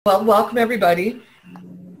Well, welcome everybody.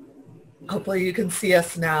 Hopefully you can see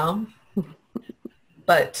us now,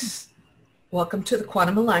 but welcome to the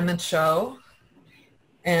Quantum Alignment Show.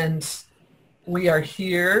 And we are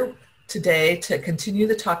here today to continue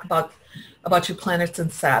to talk about your planets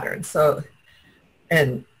and Saturn. So,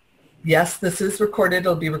 and yes, this is recorded.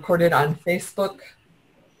 It'll be recorded on Facebook,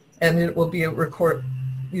 and it will be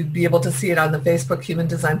you'd be able to see it on the Facebook Human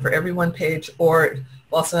Design for Everyone page, or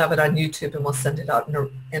we'll also have it on YouTube, and we'll send it out in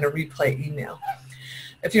a replay email.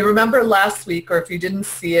 If you remember last week, or if you didn't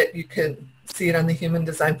see it, you can see it on the Human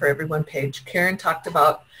Design for Everyone page. Karen talked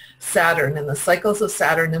about Saturn and the cycles of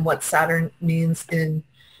Saturn and what Saturn means in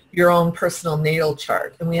your own personal natal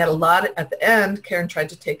chart. And we had a lot at the end. Karen tried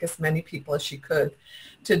to take as many people as she could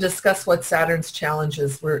to discuss what Saturn's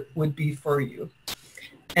challenges would be for you.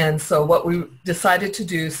 And so what we decided to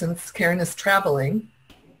do, since Karen is traveling,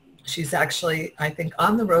 she's actually, I think,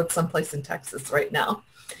 on the road someplace in Texas right now.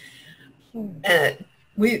 And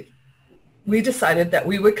we decided that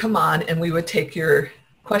we would come on and we would take your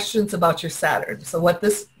questions about your Saturn. So what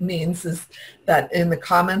this means is that in the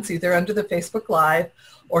comments, either under the Facebook Live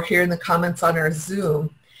or here in the comments on our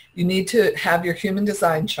Zoom, you need to have your human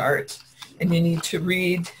design chart, and you need to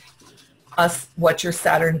read us what your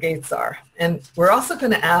Saturn gates are. And we're also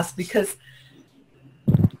going to ask, because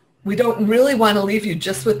we don't really want to leave you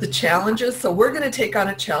just with the challenges, so we're going to take on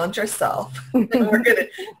a challenge ourselves. And we're going to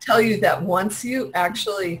tell you that once you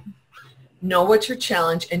actually know what your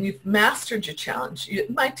challenge and you've mastered your challenge, it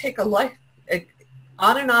might take a life,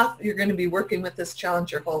 on and off, you're going to be working with this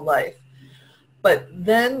challenge your whole life. But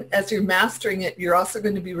then as you're mastering it, you're also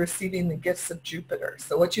going to be receiving the gifts of Jupiter.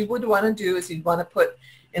 So what you would want to do is you'd want to put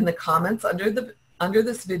in the comments under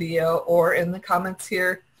this video, or in the comments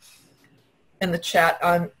here in the chat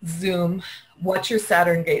on Zoom, what your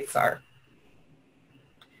Saturn gates are.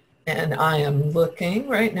 And I am looking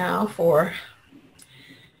right now for,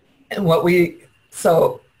 and what we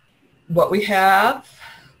have.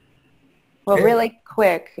 Well, really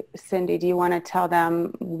quick, Cindy, do you want to tell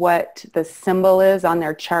them what the symbol is on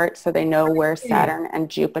their chart so they know where Saturn and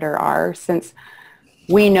Jupiter are? Since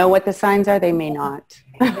we know what the signs are, they may not.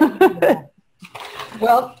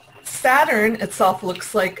 Well, Saturn itself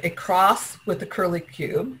looks like a cross with a curly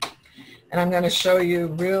cube. And I'm going to show you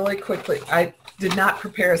really quickly. I did not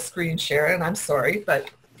prepare a screen share, and I'm sorry, but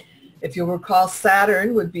if you'll recall,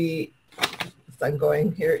 Saturn would be, I'm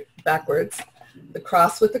going here backwards, the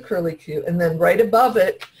cross with the curly cube, and then right above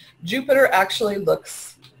it, Jupiter actually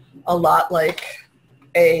looks a lot like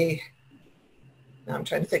now I'm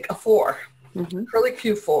trying to think, a 4, curly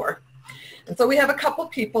Q 4. And so we have a couple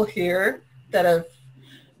people here that have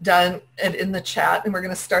done it in the chat, and we're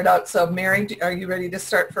going to start out. So Mary, are you ready to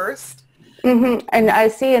start first? And I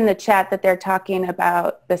see in the chat that they're talking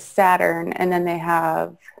about the Saturn, and then they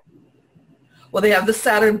have... Well, they have the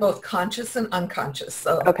Saturn both conscious and unconscious.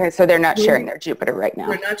 So okay, so they're not sharing their Jupiter right now.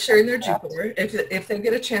 They're not sharing their Jupiter if they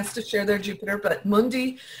get a chance to share their Jupiter. But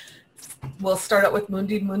Mundi, we'll start out with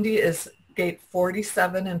Mundi. Mundi is gate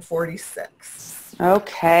 47 and 46.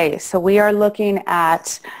 Okay, so we are looking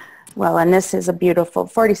at, well, and this is a beautiful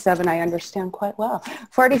 47. I understand quite well.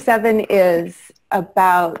 47 is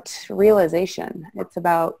about realization. It's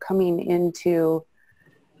about coming into,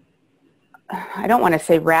 I don't want to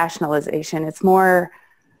say rationalization. It's more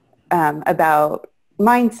about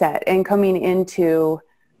mindset and coming into,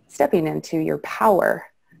 stepping into your power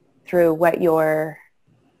through what your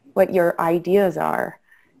ideas are.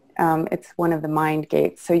 It's one of the mind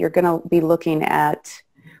gates. So you're going to be looking at,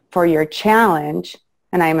 for your challenge,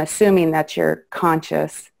 and I'm assuming that you're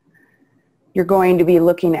conscious, you're going to be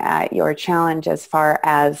looking at your challenge as far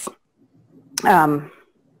as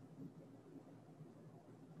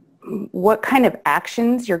what kind of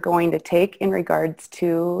actions you're going to take in regards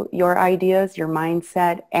to your ideas, your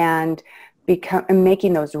mindset, and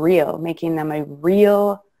making those real, making them a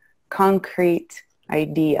real, concrete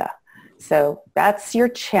idea. So that's your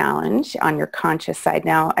challenge on your conscious side.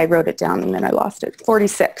 Now, I wrote it down and then I lost it.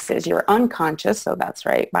 46 is your unconscious, so that's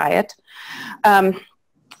right by it. And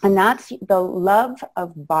that's the love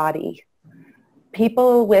of body.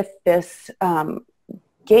 People with this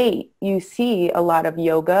gate, you see a lot of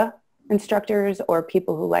yoga instructors or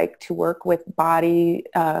people who like to work with body,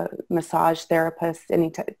 massage therapists,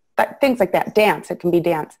 things like that. Dance, it can be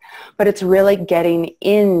dance. But it's really getting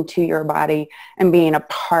into your body and being a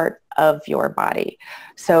part of your body.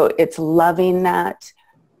 So it's loving that,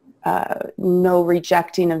 no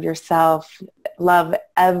rejecting of yourself, love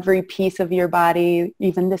every piece of your body,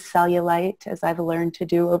 even the cellulite, as I've learned to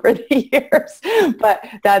do over the years. But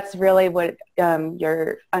that's really what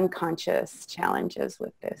your unconscious challenge is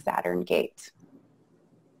with the Saturn gate.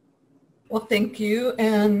 Well, thank you.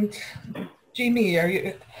 And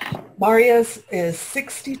Jamie, Maria's is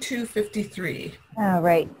 6253. All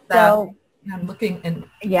right. That, So I'm looking and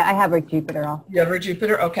yeah, I have her Jupiter off. you have her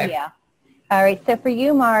Jupiter? Okay. Yeah. All right. So for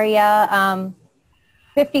you, Maria,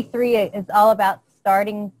 53 is all about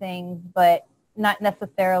starting things, but not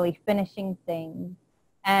necessarily finishing things.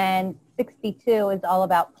 And 62 is all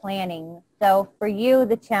about planning. So for you,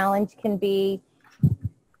 the challenge can be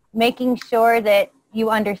making sure that you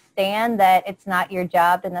understand that it's not your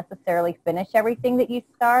job to necessarily finish everything that you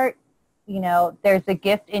start. You know, there's a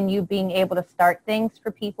gift in you being able to start things for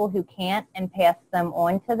people who can't and pass them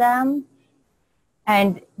on to them.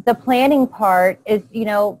 And the planning part is, you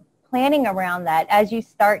know, planning around that as you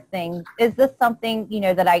start things. Is this something, you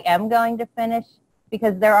know, that I am going to finish?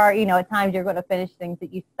 Because there are, you know, at times you're going to finish things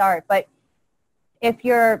that you start. But if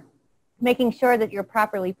you're making sure that you're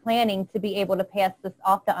properly planning to be able to pass this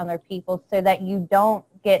off to other people so that you don't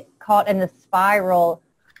get caught in the spiral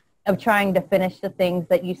of trying to finish the things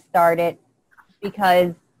that you started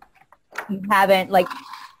because you haven't like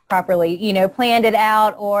properly, you know, planned it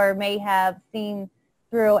out or may have seen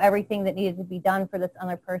through everything that needed to be done for this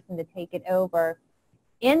other person to take it over.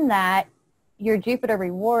 In that, your Jupiter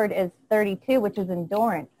reward is 32, which is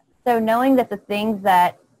endurance. So knowing that the things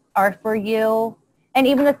that are for you and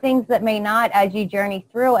even the things that may not as you journey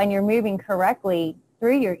through and you're moving correctly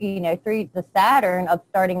through your, you know, through the Saturn of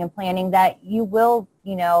starting and planning that you will,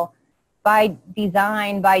 you know, by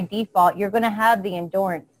design, by default, you're going to have the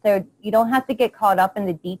endurance. So you don't have to get caught up in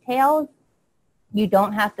the details. You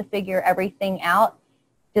don't have to figure everything out.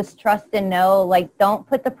 Just trust and know, like, don't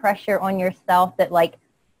put the pressure on yourself that, like,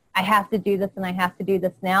 I have to do this and I have to do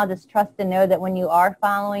this now. Just trust and know that when you are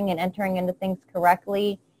following and entering into things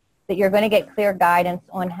correctly, that you're going to get clear guidance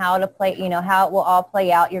on how to play, you know, how it will all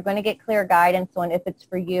play out. You're going to get clear guidance on if it's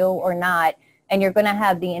for you or not. And you're going to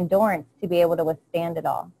have the endurance to be able to withstand it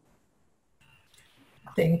all.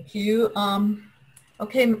 Thank you.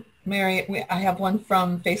 Okay, Mary, I have one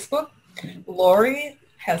from Facebook. Lori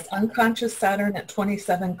has unconscious Saturn at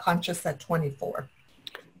 27, conscious at 24.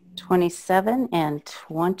 27 and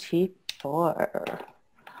 24.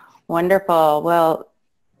 Wonderful. Well,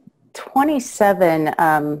 27,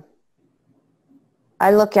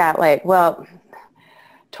 I look at like, well,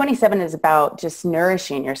 27 is about just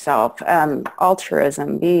nourishing yourself,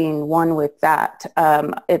 altruism, being one with that.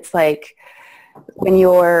 It's like when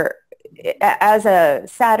you're, as a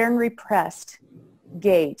Saturn repressed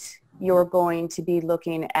gate, you're going to be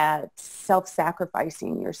looking at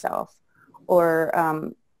self-sacrificing yourself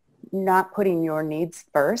or not putting your needs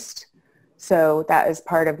first. So that is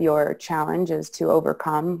part of your challenge, is to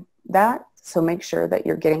overcome that. So make sure that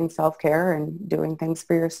you're getting self-care and doing things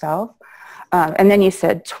for yourself. And then you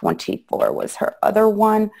said 24 was her other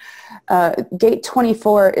one. Gate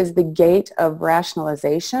 24 is the gate of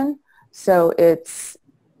rationalization. So it's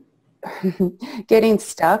getting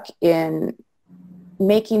stuck in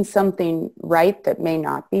making something right that may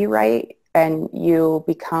not be right, and it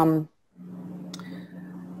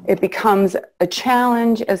becomes a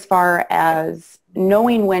challenge as far as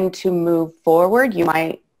knowing when to move forward. You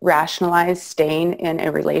might rationalize staying in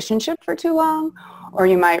a relationship for too long, or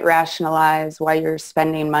you might rationalize why you're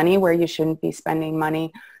spending money where you shouldn't be spending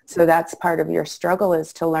money. So that's part of your struggle,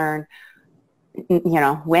 is to learn, you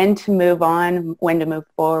know, when to move on, when to move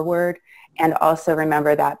forward, and also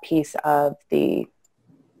remember that piece of the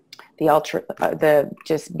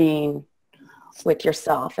just being with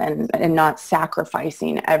yourself and not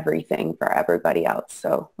sacrificing everything for everybody else.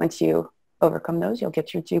 So once you overcome those, you'll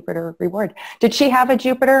get your Jupiter reward. Did she have a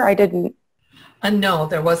Jupiter? I didn't. No,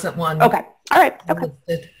 there wasn't one. Okay. All right. Okay.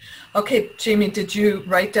 Okay, Jamie, did you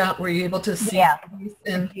write down, were you able to see? Yeah.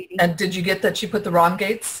 And did you get that she put the wrong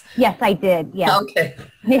gates? Yes, I did. Yeah. Okay.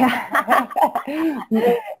 Yeah.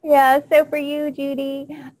 Yeah. So for you, Judy,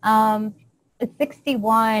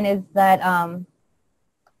 61 is that,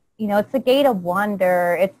 you know, it's a gate of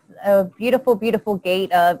wonder. It's a beautiful, beautiful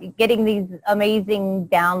gate of getting these amazing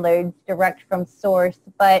downloads direct from source,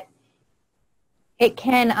 but it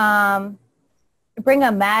can bring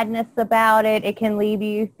a madness about it. It can leave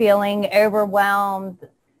you feeling overwhelmed.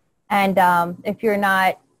 And if you're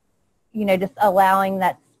not, you know, just allowing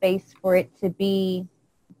that space for it to be,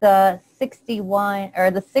 the 61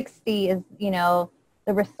 or the 60 is, you know,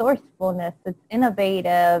 the resourcefulness. It's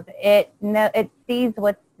innovative. It sees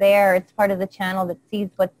what's there. It's part of the channel that sees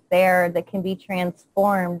what's there that can be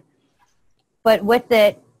transformed. But with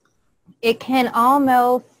it, it can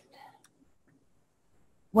almost,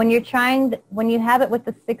 when you have it with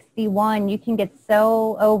the 61, you can get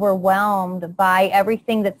so overwhelmed by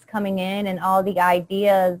everything that's coming in and all the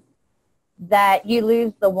ideas that you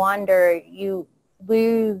lose the wonder, you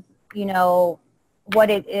lose, you know, what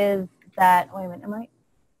it is that, wait a minute,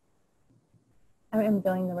 I'm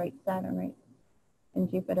doing the right Saturn, right? And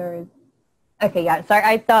Jupiter is, okay, yeah, sorry,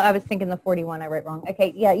 I thought I was thinking the 41, I wrote wrong.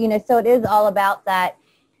 Okay, yeah, you know, so it is all about that,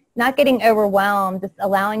 not getting overwhelmed, just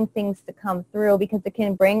allowing things to come through, because it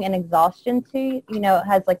can bring an exhaustion to you, you know, it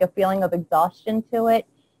has like a feeling of exhaustion to it,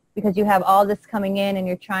 because you have all this coming in and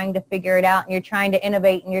you're trying to figure it out and you're trying to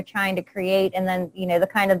innovate and you're trying to create, and then, you know, the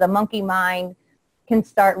kind of the monkey mind can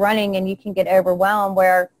start running and you can get overwhelmed,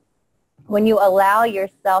 where when you allow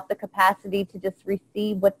yourself the capacity to just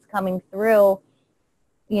receive what's coming through,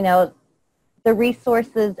 you know, the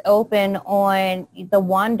resources open on the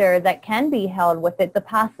wonder that can be held with it, the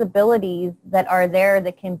possibilities that are there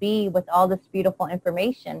that can be with all this beautiful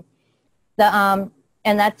information. And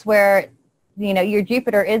that's where, you know, your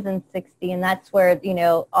Jupiter is in 60, and that's where, you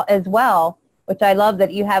know, as well, which I love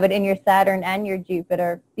that you have it in your Saturn and your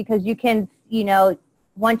Jupiter, because you can, you know,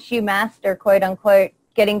 once you master, quote unquote,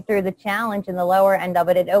 getting through the challenge in the lower end of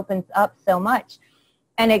it, it opens up so much.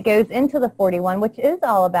 And it goes into the 41, which is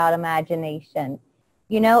all about imagination.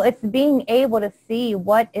 You know, it's being able to see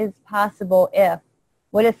what is possible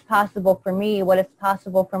what is possible for me, what is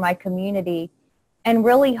possible for my community, and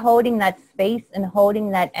really holding that space and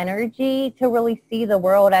holding that energy to really see the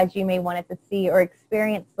world as you may want it to see, or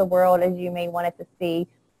experience the world as you may want it to see,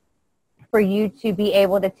 for you to be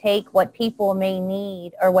able to take what people may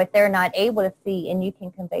need or what they're not able to see, and you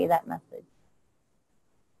can convey that message.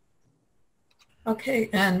 Okay,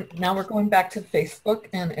 and now we're going back to Facebook,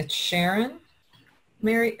 and it's Sharon,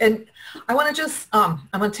 Mary, and I want to just, I'm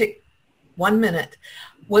going to take 1 minute.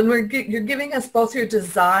 When you're giving us both your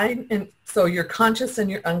design, and so your conscious and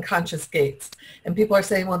your unconscious gates, and people are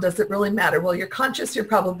saying, well, does it really matter? Well, your conscious, you're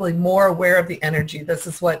probably more aware of the energy. This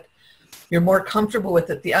is what you're more comfortable with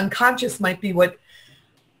it. The unconscious might be what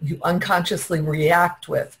you unconsciously react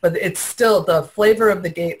with, but it's still the flavor of the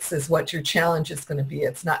gates is what your challenge is going to be.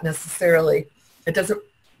 It's not necessarily,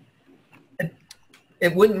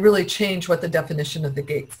 it wouldn't really change what the definition of the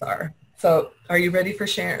gates are. So are you ready for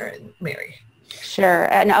Sharon, Mary?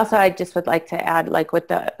 Sure. And also I just would like to add, like with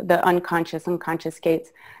the unconscious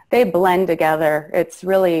gates, they blend together. It's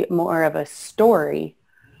really more of a story.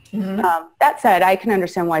 Mm-hmm. That said, I can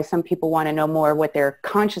understand why some people want to know more what they're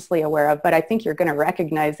consciously aware of, but I think you're going to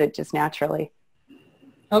recognize it just naturally.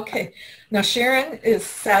 Okay. Now Sharon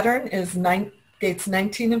Saturn is gates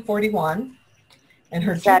 19 and 41. And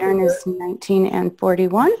her Saturn Jupiter is 19 and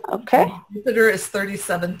 41. Okay. Jupiter is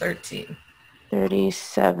 3713.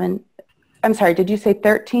 37. I'm sorry, did you say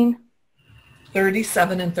 13?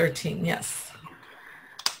 37 and 13, yes.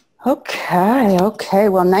 Okay.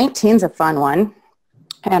 Well, 19's a fun one.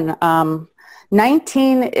 And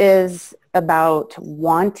 19 is about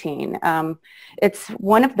wanting. It's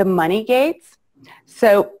one of the money gates.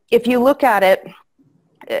 So if you look at it,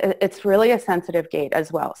 it's really a sensitive gate as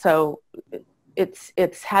well. So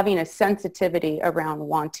it's having a sensitivity around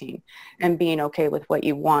wanting and being okay with what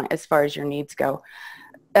you want as far as your needs go.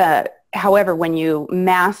 However, when you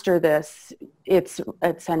master this, it's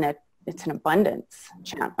an abundance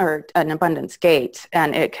or an abundance gate,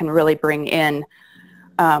 and it can really bring in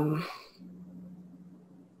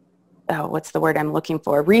what's the word I'm looking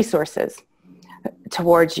for? Resources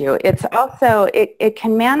towards you. It's also it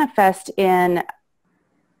can manifest in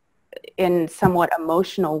somewhat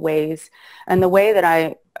emotional ways, and the way that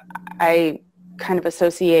I kind of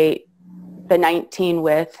associate the 19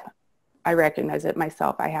 with, I recognize it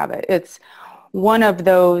myself, I have it. It's one of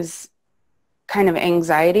those kind of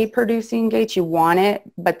anxiety producing gates. You want it,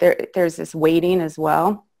 but there's this waiting as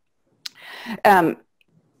well.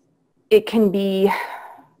 It can be,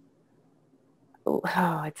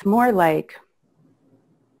 it's more like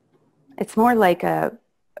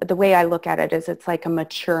the way I look at it is it's like a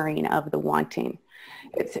maturing of the wanting.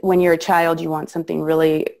 It's when you're a child, you want something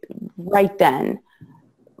really right then,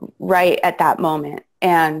 right at that moment.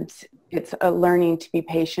 And it's a learning to be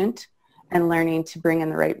patient and learning to bring in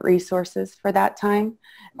the right resources for that time,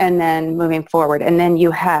 and then moving forward. And then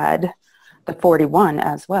you had the 41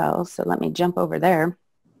 as well. So let me jump over there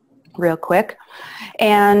real quick.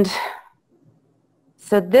 And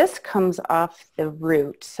so this comes off the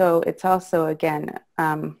root. So it's also, again,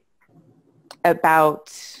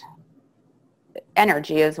 about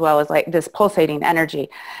energy as well as like this pulsating energy.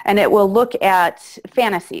 And it will look at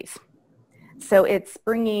fantasies. So it's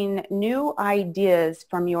bringing new ideas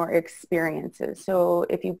from your experiences. So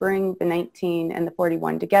if you bring the 19 and the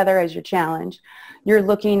 41 together as your challenge, you're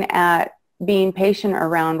looking at being patient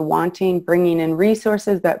around wanting, bringing in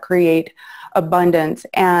resources that create abundance,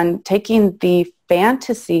 and taking the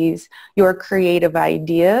fantasies, your creative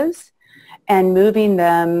ideas, and moving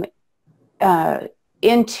them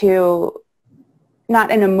into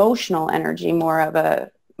not an emotional energy, more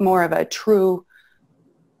of a true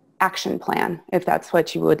action plan, if that's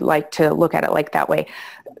what you would like to look at it like that way.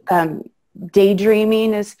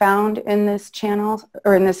 Daydreaming is found in this channel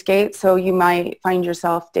or in this gate, so you might find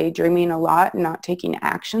yourself daydreaming a lot and not taking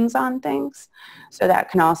actions on things. So that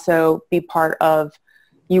can also be part of,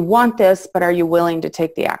 you want this, but are you willing to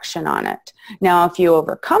take the action on it? Now, if you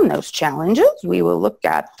overcome those challenges, we will look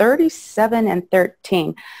at 37 and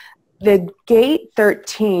 13. The gate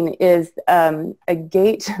 13 is a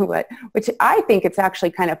gate, which I think it's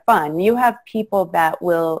actually kind of fun. You have people that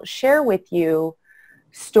will share with you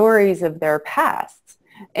stories of their past.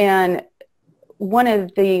 And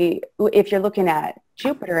if you're looking at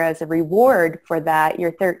Jupiter as a reward for that,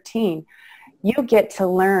 you're 13, you get to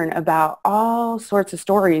learn about all sorts of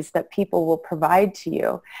stories that people will provide to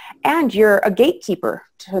you. And you're a gatekeeper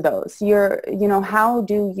to those. How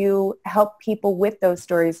do you help people with those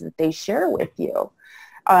stories that they share with you?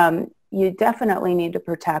 You definitely need to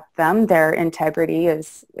protect them. Your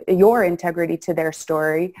integrity to their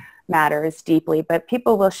story matters deeply, but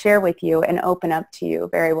people will share with you and open up to you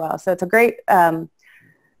very well. So it's a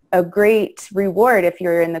great reward if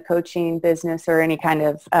you're in the coaching business or any kind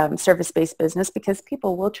of service-based business, because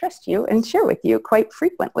people will trust you and share with you quite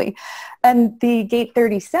frequently. And the gate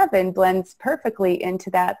 37 blends perfectly into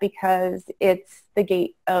that because it's the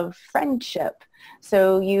gate of friendship.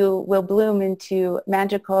 So you will bloom into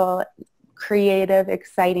magical, creative,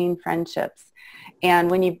 exciting friendships.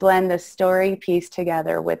 And when you blend the story piece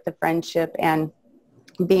together with the friendship and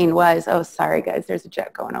being wise. Oh, sorry, guys. There's a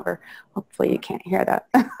jet going over. Hopefully you can't hear that.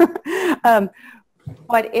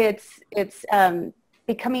 But it's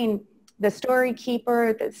becoming the story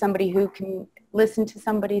keeper, that somebody who can listen to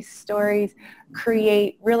somebody's stories,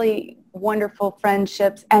 create really wonderful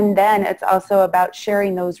friendships. And then it's also about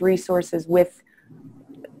sharing those resources with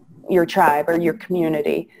your tribe or your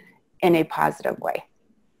community in a positive way.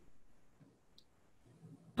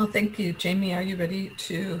 Well, thank you. Jamie, are you ready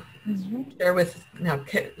to share with, now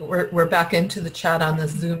we're back into the chat on the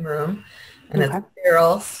Zoom room, and it's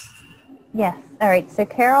Carol's. Yes. All right. So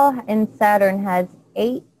Carol in Saturn has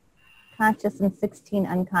 8 conscious and 16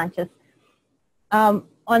 unconscious. On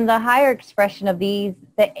the higher expression of these,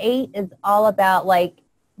 the 8 is all about like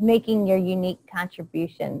making your unique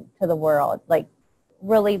contribution to the world, like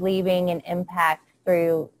really leaving an impact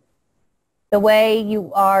through the way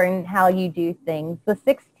you are and how you do things. The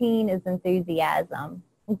 16 is enthusiasm.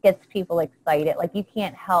 It gets people excited. Like you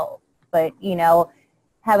can't help but,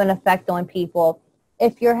 have an effect on people.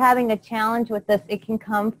 If you're having a challenge with this, it can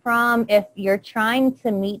come from if you're trying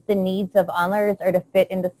to meet the needs of others or to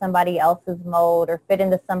fit into somebody else's mold or fit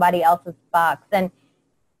into somebody else's box.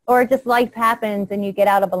 Or just life happens and you get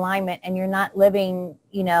out of alignment and you're not living,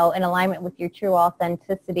 in alignment with your true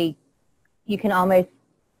authenticity. You can almost,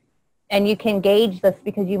 and you can gauge this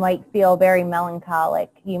because you might feel very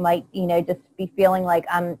melancholic. You might, just be feeling like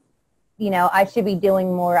I should be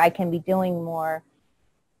doing more. I can be doing more.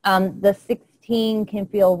 The 16 can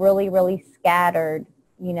feel really, really scattered,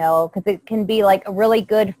 because it can be like a really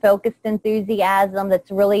good focused enthusiasm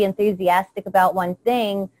that's really enthusiastic about one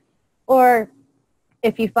thing. Or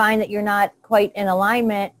if you find that you're not quite in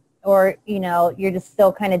alignment or, you're just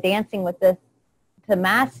still kind of dancing with this to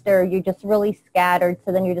master, you're just really scattered.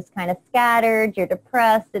 So then you're just kind of scattered, you're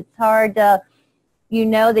depressed, it's hard to,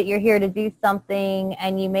 that you're here to do something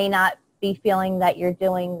and you may not be feeling that you're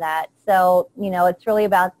doing that. So, it's really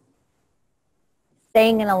about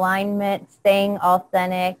staying in alignment, staying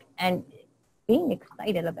authentic, and being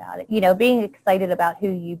excited about it, being excited about who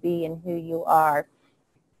you be and who you are.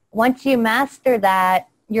 Once you master that,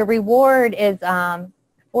 your reward is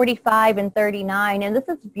 45 and 39, and this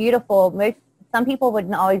is beautiful. Some people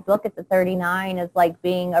wouldn't always look at the 39 as like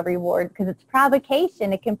being a reward because it's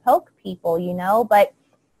provocation. It can poke people, but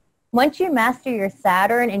once you master your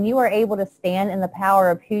Saturn and you are able to stand in the power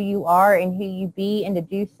of who you are and who you be and to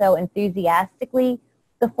do so enthusiastically,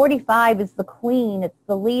 the 45 is the queen, it's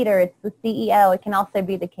the leader, it's the CEO. It can also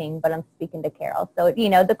be the king, but I'm speaking to Carol. So,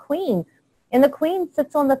 the queen. And the queen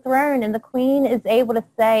sits on the throne, and the queen is able to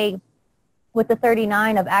say with the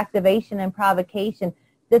 39 of activation and provocation,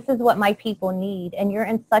 this is what my people need. And you're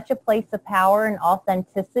in such a place of power and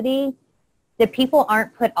authenticity that people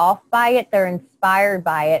aren't put off by it. They're inspired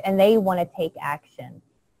by it, and they want to take action.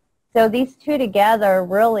 So these two together,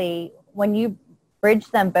 really, when you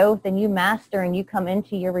bridge them both and you master and you come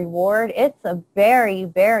into your reward, it's a very,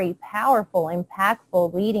 very powerful,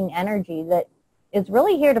 impactful leading energy that is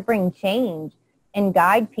really here to bring change. and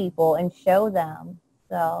guide people and show them.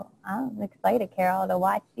 So I'm excited, Carol, to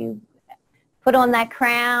watch you put on that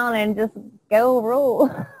crown and just go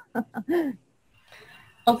rule.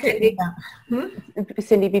 Okay.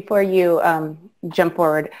 Cindy, before you jump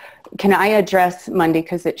forward, can I address Monday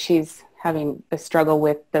because she's having a struggle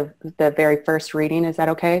with the very first reading? Is that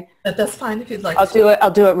okay? That's fine if you'd like.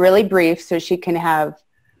 I'll do it really brief so she can have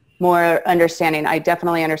more understanding. I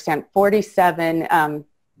definitely understand. 47,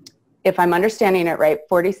 if I'm understanding it right,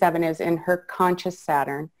 47 is in her conscious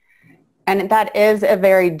Saturn. And that is a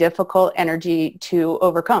very difficult energy to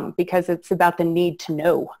overcome because it's about the need to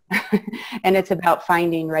know. And it's about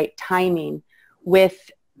finding right timing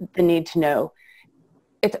with the need to know.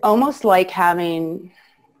 It's almost like having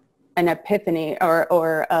an epiphany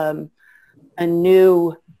or a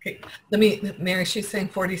new... Okay. Mary, she's saying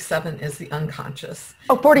 47 is the unconscious.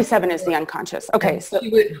 Oh, 47 is the unconscious. Okay. So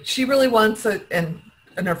she really wants and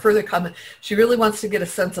in her further comment, she really wants to get a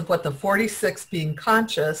sense of what the 46 being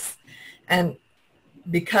conscious. And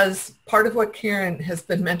because part of what Karen has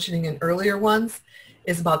been mentioning in earlier ones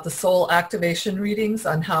is about the soul activation readings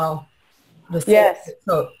on how the soul, yes.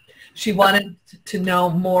 So she wanted to know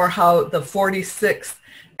more how the 46,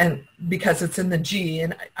 and because it's in the G,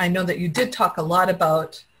 and I know that you did talk a lot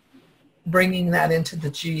about bringing that into the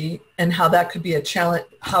G and how that could be a challenge,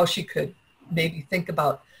 how she could maybe think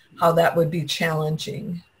about how that would be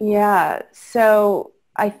challenging. Yeah. So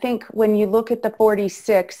I think when you look at the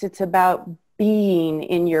 46, it's about being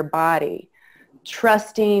in your body,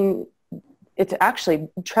 trusting. It's actually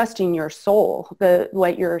trusting your soul,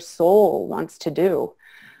 what your soul wants to do.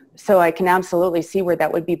 So I can absolutely see where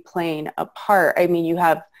that would be playing a part. I mean, you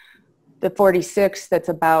have the 46 that's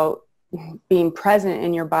about being present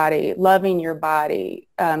in your body, loving your body,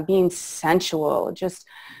 being sensual, just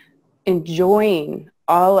enjoying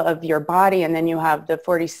all of your body. And then you have the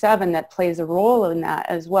 47 that plays a role in that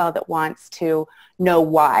as well, that wants to know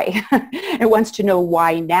why. It wants to know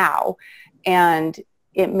why now. And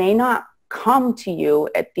it may not come to you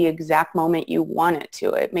at the exact moment you want it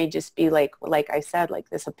to. It may just be like I said, like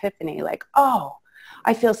this epiphany, like, oh,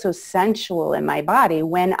 I feel so sensual in my body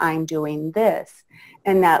when I'm doing this.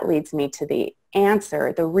 And that leads me to the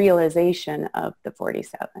answer, the realization of the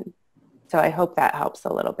 47. So I hope that helps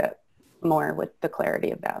a little bit more with the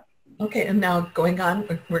clarity of that. Okay, and now going on,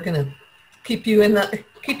 we're going to keep you in the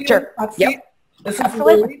Sure. hot seat. Yep. This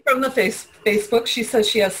Absolutely. is Lily from the Facebook. She says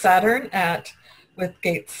she has Saturn with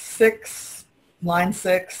gate 6, line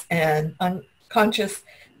 6, and unconscious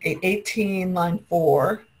gate 18, line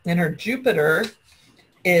 4. And her Jupiter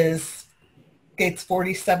is gates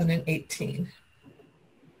 47 and 18.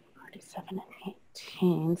 47 and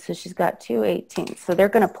 18. So she's got 2 18s. So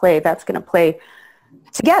that's going to play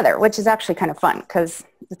together, which is actually kind of fun because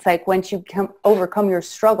it's like once you overcome your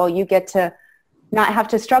struggle, you get to not have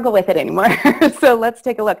to struggle with it anymore. So let's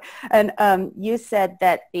take a look. And you said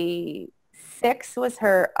that the 6 was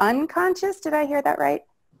her unconscious. Did I hear that right?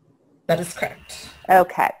 That is correct.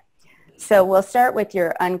 Okay. So we'll start with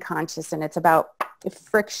your unconscious, and it's about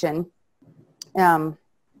friction. It's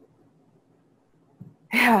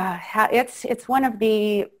one of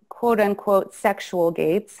the quote unquote sexual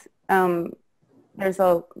gates. There's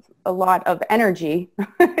a lot of energy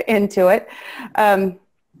into it.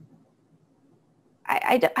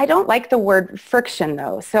 I don't like the word friction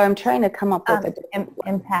though, so I'm trying to come up with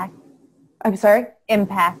impact. I'm sorry?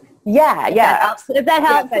 Impact. Yeah. If that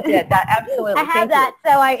helps. Yes, I did. That absolutely. I have that,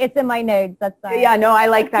 so it's in my notes. That's yeah. No, I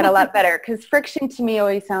like that a lot better because friction to me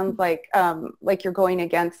always sounds like you're going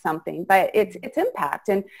against something, but it's impact,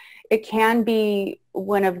 and it can be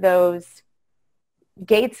one of those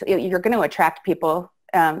gates. You're going to attract people,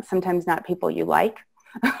 sometimes not people you like,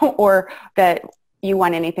 or that you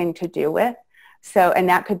want anything to do with. So, and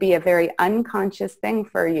that could be a very unconscious thing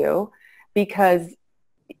for you because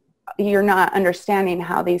you're not understanding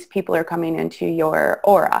how these people are coming into your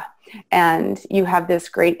aura, and you have this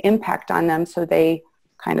great impact on them, so they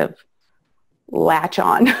kind of latch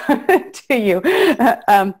on to you.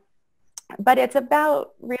 But it's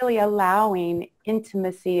about really allowing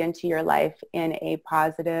intimacy into your life in a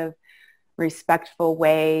positive, respectful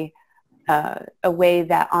way, a way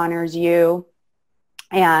that honors you.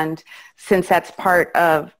 And since that's part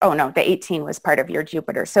of, the 18 was part of your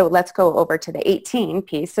Jupiter. So let's go over to the 18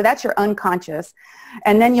 piece. So that's your unconscious.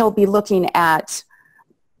 And then you'll be looking at,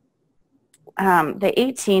 the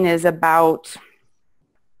 18 is about,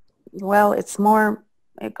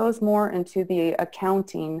 it goes more into the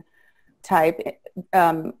accounting type,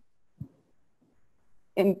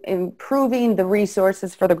 improving the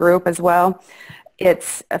resources for the group as well.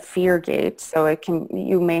 It's a fear gate, so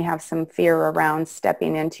you may have some fear around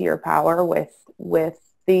stepping into your power with with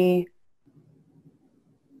the,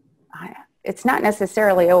 it's not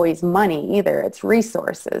necessarily always money either. It's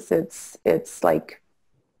resources. It's like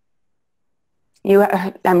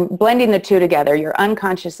I'm blending the two together. You're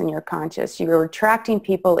unconscious and you're conscious. You're attracting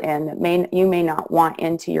people in that you may not want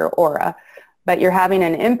into your aura, but you're having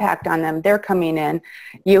an impact on them. They're coming in.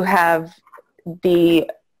 You have the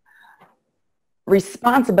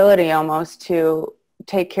responsibility almost to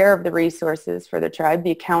take care of the resources for the tribe, the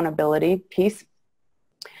accountability piece,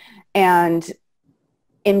 and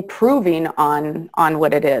improving on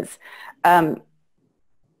what it is.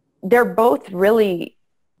 They're both really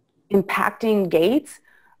impacting gates.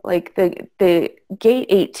 Like the gate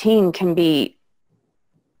 18 can be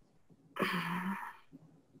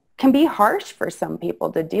harsh for some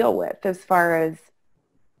people to deal with, as far as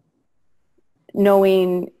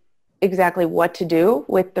knowing exactly what to do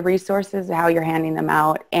with the resources, how you're handing them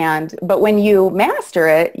out. But when you master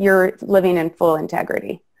it, you're living in full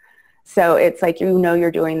integrity. So it's like,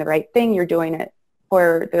 you're doing the right thing, you're doing it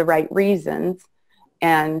for the right reasons,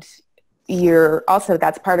 and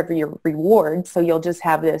that's part of your reward. So you'll just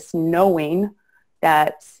have this knowing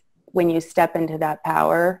that when you step into that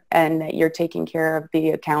power and that you're taking care of the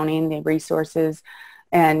accounting, the resources,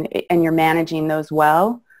 and you're managing those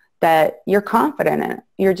well, that you're confident in it.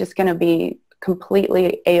 You're just going to be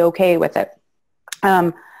completely A-okay with it.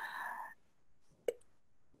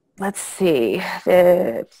 Let's see,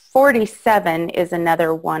 the 47 is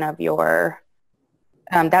another one of your,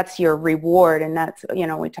 that's your reward. And that's,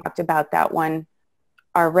 we talked about that one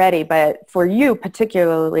already, but for you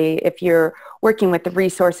particularly, if you're working with the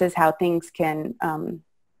resources, how things can,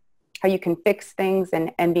 how you can fix things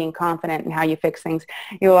and being confident in how you fix things,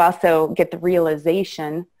 you'll also get the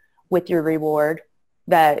realization with your reward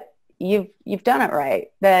that you've done it right,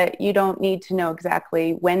 that you don't need to know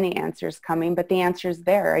exactly when the answer is coming, but the answer is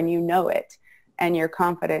there and you know it, and you're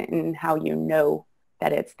confident in how you know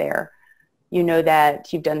that it's there. You know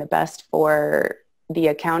that you've done the best for the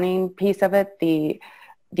accounting piece of it, the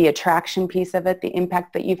attraction piece of it, the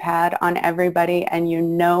impact that you've had on everybody, and you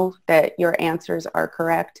know that your answers are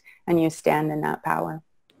correct and you stand in that power.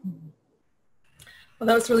 Well,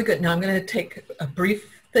 that was really good. Now I'm going to take a brief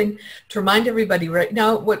thing to remind everybody right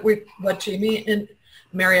now what Jamie and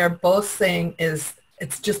Mary are both saying is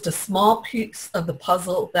it's just a small piece of the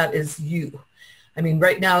puzzle that is you. I mean,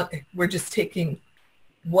 right now we're just taking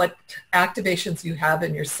what activations you have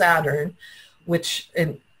in your Saturn, which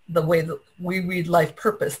in the way that we read life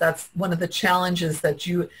purpose, that's one of the challenges that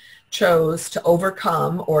you chose to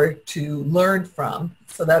overcome or to learn from.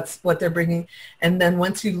 So that's what they're bringing. And then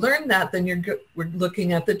once you learn that, then we're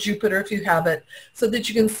looking at the Jupiter, if you have it, so that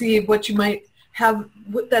you can see what you might have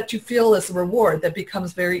that you feel as a reward that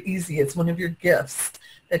becomes very easy. It's one of your gifts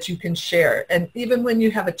that you can share. And even when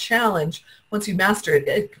you have a challenge, once you master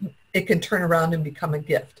it, it can turn around and become a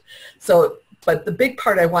gift. So, but the big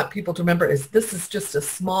part I want people to remember is this is just a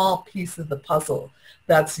small piece of the puzzle.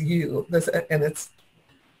 That's you.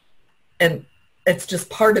 And it's just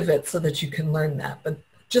part of it so that you can learn that. But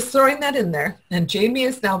just throwing that in there. And Jamie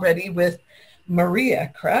is now ready with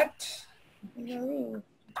Maria, correct? Marie.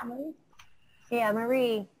 Yeah,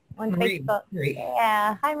 Marie on Marie. Facebook. Marie.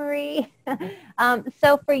 Yeah, hi Marie.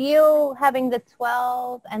 So for you having the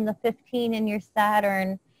 12 and the 15 in your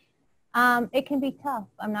Saturn, it can be tough.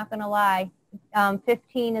 I'm not going to lie.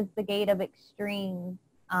 15 is the gate of extremes,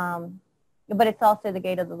 but it's also the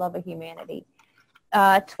gate of the love of humanity.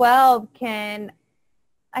 12 can,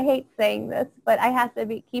 I hate saying this, but I have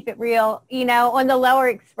to keep it real. On the lower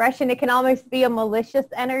expression, it can almost be a malicious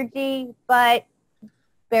energy, but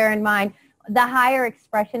bear in mind, the higher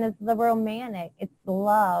expression is the romantic. It's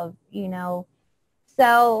love,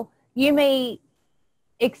 So you may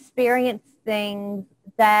experience things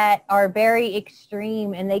that are very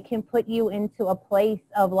extreme, and they can put you into a place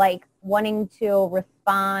of like wanting to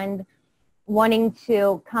respond, wanting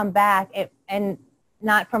to come back, and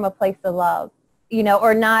not from a place of love,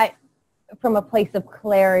 or not from a place of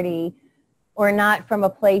clarity, or not from a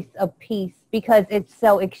place of peace, because it's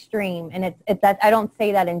so extreme. And it's that I don't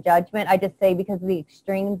say that in judgment. I just say because the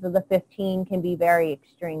extremes of the 15 can be very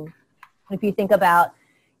extreme. If you think about,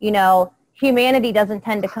 humanity doesn't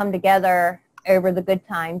tend to come together over the good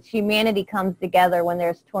times. Humanity comes together when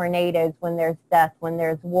there's tornadoes, when there's death, when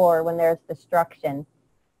there's war, when there's destruction,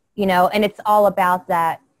 and it's all about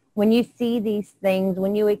that. When you see these things,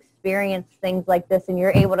 when you experience things like this, and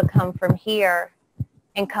you're able to come from here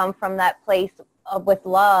and come from that place with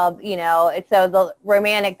love, so the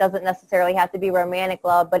romantic doesn't necessarily have to be romantic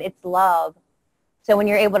love, but it's love. So when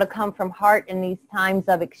you're able to come from heart in these times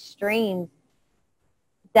of extremes,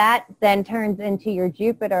 that then turns into your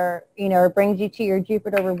Jupiter, you know, or brings you to your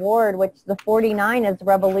Jupiter reward, which the 49 is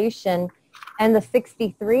revolution, and the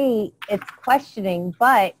 63, it's questioning.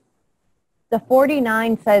 But the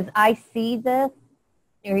 49 says, I see this,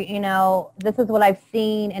 you know, this is what I've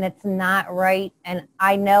seen and it's not right. And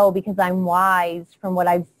I know because I'm wise from what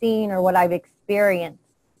I've seen or what I've experienced,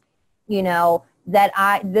 you know, that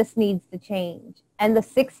this needs to change. And the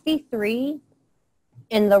 63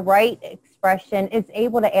 in the right expression is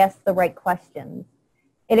able to ask the right questions.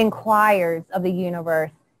 It inquires of the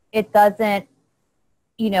universe. It doesn't,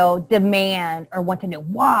 you know, demand or want to know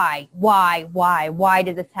why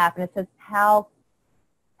did this happen? It says, how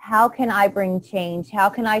can I bring change? How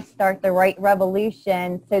can I start the right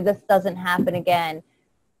revolution so this doesn't happen again?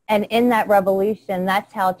 And in that revolution,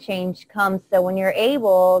 that's how change comes. So when you're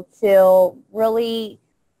able to really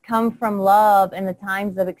come from love in the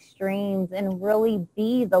times of extremes and really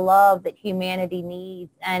be the love that humanity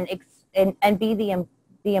needs and be the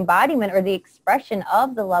embodiment or the expression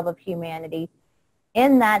of the love of humanity,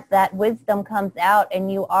 in that wisdom comes out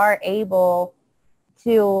and you are able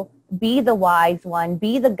to be the wise one,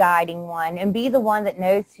 be the guiding one, and be the one that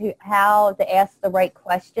knows how to ask the right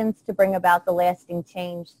questions to bring about the lasting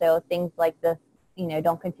change so things like this, you know,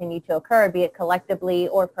 don't continue to occur, be it collectively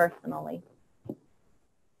or personally.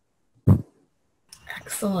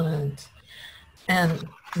 Excellent. And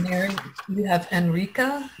Mary, you have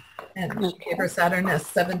Enrica, and she gave her Saturn as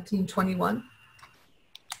 1721.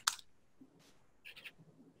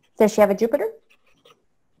 Does she have a Jupiter?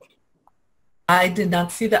 I did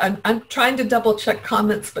not see that. I'm trying to double check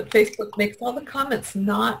comments, but Facebook makes all the comments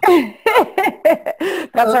not.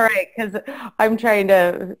 That's all right, because I'm trying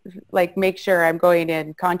to like make sure I'm going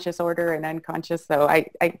in conscious order and unconscious. So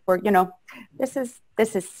you know, this is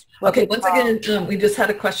okay. Once again, we just had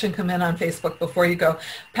a question come in on Facebook before you go.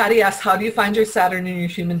 Patty asked, "How do you find your Saturn in your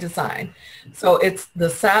human design?" So it's the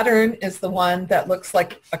Saturn is the one that looks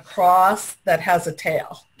like a cross that has a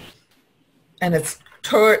tail, and it's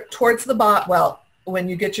towards the bottom. Well, when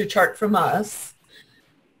you get your chart from us,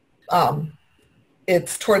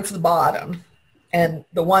 it's towards the bottom, and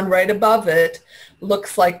the one right above it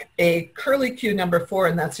looks like a curly Q number 4,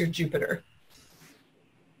 and that's your Jupiter.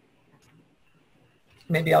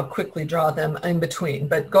 Maybe I'll quickly draw them in between,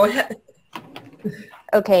 but go ahead.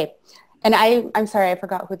 Okay, and I'm sorry, I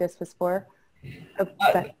forgot who this was for.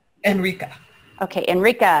 Enrica. Okay,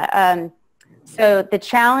 Enrica. So the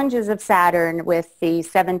challenges of Saturn with the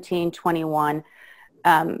 1721,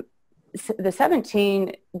 the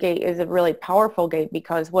 17 gate is a really powerful gate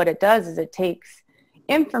because what it does is it takes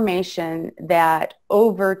information that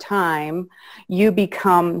over time you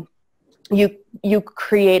become, you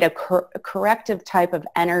create a corrective type of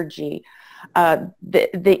energy.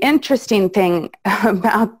 The interesting thing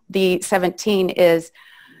about the 17 is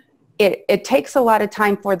it takes a lot of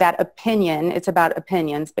time for that opinion. It's about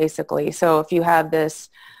opinions, basically. So if you have this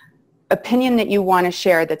opinion that you want to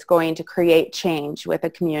share that's going to create change with a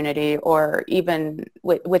community or even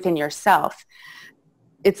within yourself,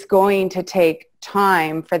 it's going to take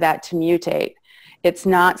time for that to mutate. It's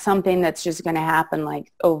not something that's just going to happen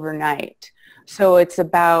like overnight. So it's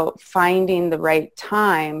about finding the right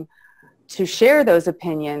time to share those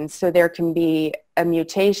opinions so there can be a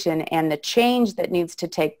mutation and the change that needs to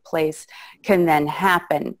take place can then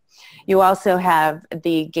happen. You also have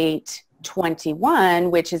the gate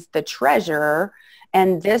 21, which is the treasurer.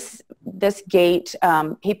 And this gate,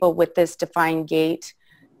 people with this defined gate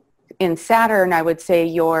in Saturn, I would say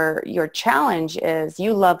your challenge is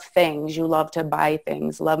you love things. You love to buy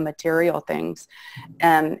things, love material things.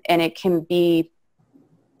 And it can be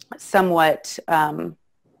somewhat...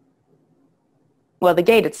 well, the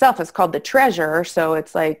gate itself is called the treasurer, so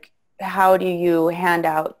it's like, how do you hand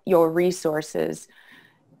out your resources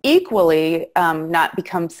equally, not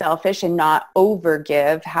become selfish and not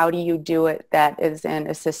overgive? How do you do it that is in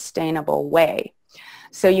a sustainable way?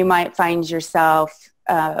 So you might find yourself,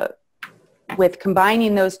 with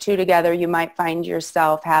combining those two together, you might find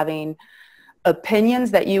yourself having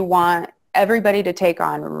opinions that you want everybody to take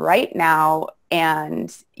on right now,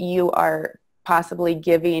 and you are possibly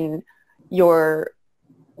giving your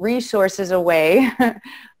resources away,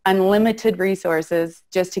 unlimited resources,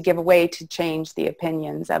 just to give away to change the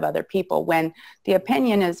opinions of other people, when the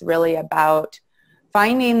opinion is really about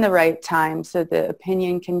finding the right time so the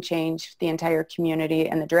opinion can change the entire community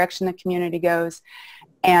and the direction the community goes,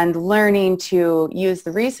 and learning to use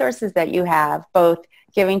the resources that you have, both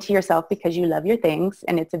giving to yourself because you love your things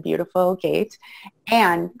and it's a beautiful gate,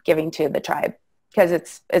 and giving to the tribe because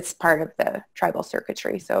it's part of the tribal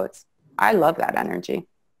circuitry. So I love that energy.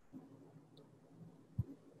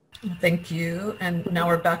 Thank you. And now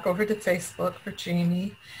we're back over to Facebook for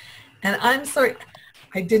Jamie. And I'm sorry,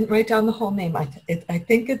 I didn't write down the whole name. I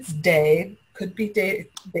think it's Dave. Could be David.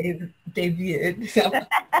 It's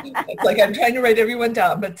like I'm trying to write everyone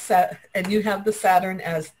down, but and you have the Saturn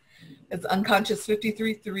as unconscious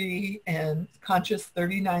 53.3 and conscious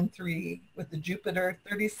 39.3 with the Jupiter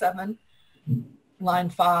 37, line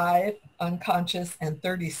 5, unconscious, and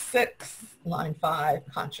 36, line 5,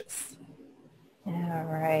 conscious. All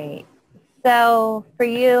right. So for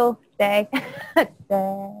you, Day,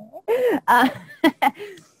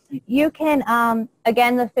 you can,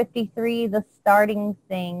 again, the 53, the starting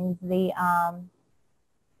things,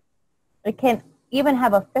 it can even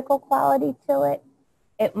have a fickle quality to it.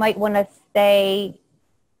 It might want to stay,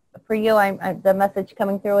 for you, the message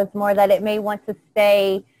coming through is more that it may want to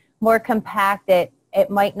stay more compacted. It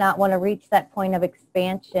might not want to reach that point of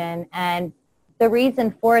expansion. And the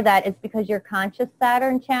reason for that is because your conscious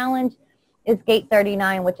Saturn challenge is gate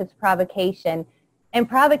 39, which is provocation. And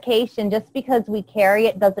provocation, just because we carry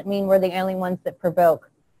it doesn't mean we're the only ones that provoke.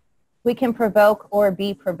 We can provoke or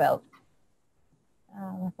be provoked.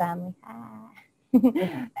 Oh, my family.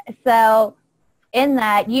 So in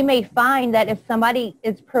that, you may find that if somebody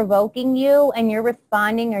is provoking you and you're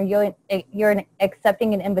responding, or you're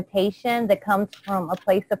accepting an invitation that comes from a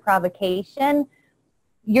place of provocation,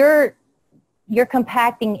 you're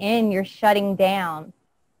compacting in, you're shutting down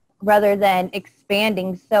rather than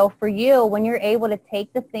expanding. So for you, when you're able to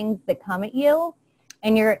take the things that come at you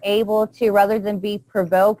and you're able to, rather than be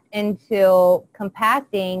provoked into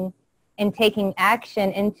compacting and taking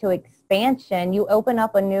action into expansion, you open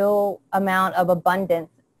up a new amount of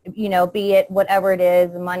abundance, be it whatever it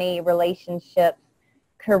is, money, relationships,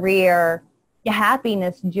 career,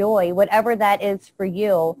 happiness, joy, whatever that is for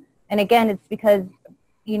you. And again, it's because,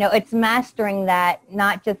 it's mastering that,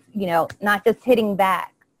 not just hitting back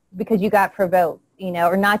because you got provoked,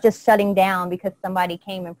 or not just shutting down because somebody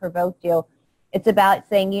came and provoked you. It's about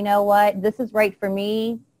saying, you know what, this is right for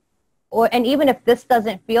me. And even if this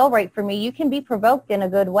doesn't feel right for me, you can be provoked in a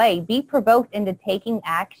good way. Be provoked into taking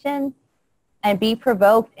action and be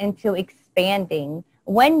provoked into expanding.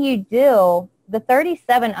 When you do, the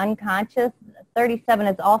 37 unconscious, 37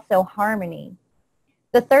 is also harmony.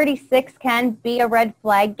 The 36 can be a red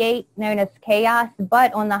flag gate known as chaos,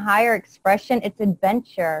 but on the higher expression, it's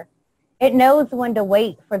adventure. It knows when to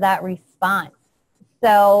wait for that response.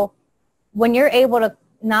 So when you're able to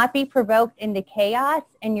not be provoked into chaos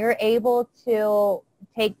and you're able to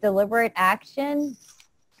take deliberate action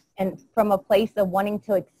and from a place of wanting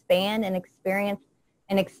to expand and experience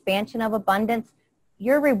an expansion of abundance,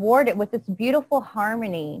 you're rewarded with this beautiful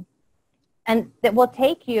harmony. And that will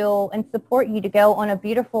take you and support you to go on a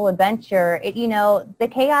beautiful adventure. The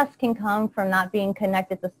chaos can come from not being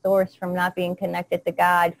connected to source, from not being connected to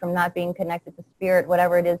God, from not being connected to spirit,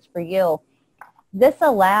 whatever it is for you. This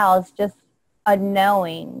allows just a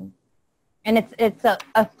knowing, and it's a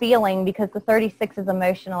feeling, because the 36 is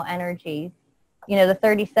emotional energy. The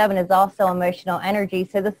 37 is also emotional energy.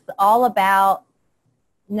 So this is all about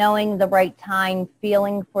knowing the right time,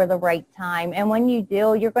 feeling for the right time. And when you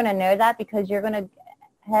do, you're going to know that because you're going to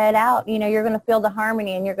head out, you're going to feel the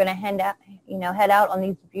harmony, and you're going to head out on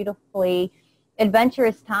these beautifully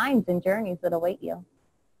adventurous times and journeys that await you.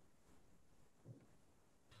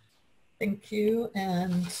 Thank you.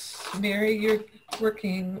 And Mary, you're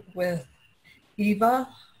working with Eva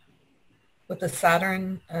with the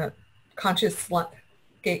Saturn conscious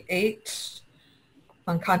gate 8,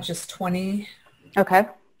 unconscious 20. Okay.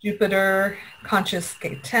 Jupiter, conscious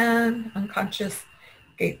gate 10, unconscious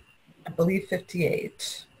gate, I believe,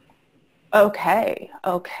 58. Okay.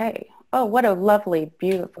 Oh, what a lovely,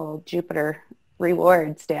 beautiful Jupiter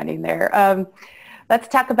reward standing there. Let's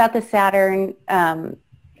talk about the Saturn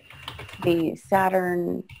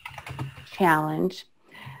challenge.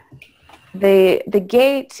 The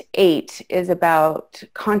gate 8 is about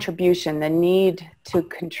contribution, the need to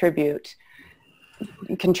contribute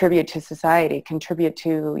to society, contribute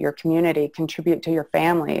to your community, contribute to your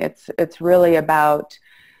family. It's really about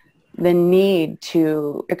the need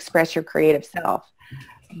to express your creative self.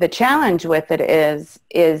 The challenge with it is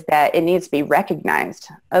that it needs to be recognized.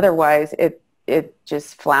 Otherwise, it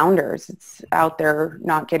just flounders. It's out there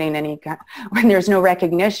not getting any, when there's no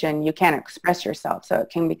recognition, you can't express yourself. So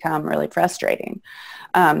it can become really frustrating.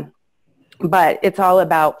 But it's all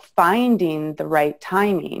about finding the right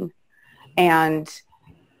timing. And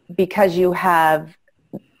because you have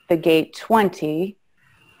the gate 20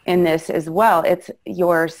 in this as well, it's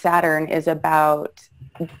your Saturn is about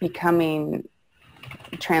becoming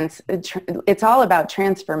it's all about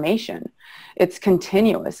transformation. It's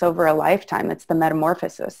continuous over a lifetime. It's the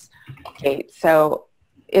metamorphosis gate. So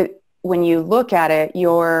when you look at it,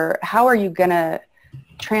 how are you going to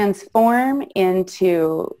transform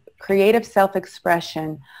into creative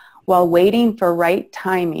self-expression while waiting for right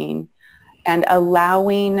timing and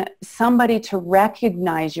allowing somebody to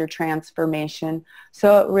recognize your transformation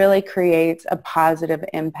so it really creates a positive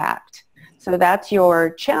impact. So that's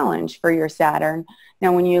your challenge for your Saturn.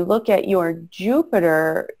 Now, when you look at your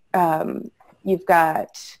Jupiter, you've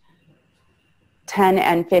got 10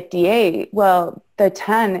 and 58. Well, the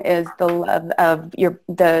 10 is the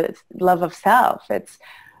love of self. It's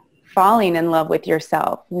falling in love with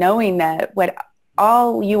yourself, knowing that what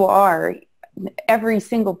all you are, every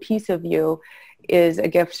single piece of you is a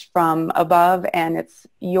gift from above, and it's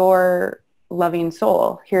your loving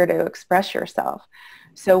soul here to express yourself.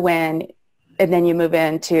 So and then you move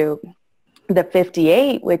into the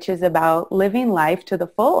 58, which is about living life to the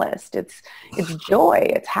fullest. It's joy,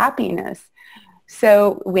 it's happiness.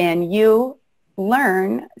 So when you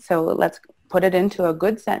learn, so let's put it into a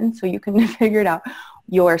good sentence so you can figure it out.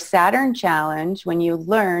 Your Saturn challenge, when you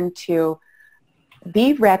learn to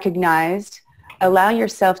be recognized, allow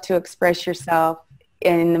yourself to express yourself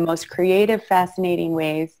in the most creative, fascinating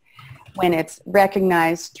ways, when it's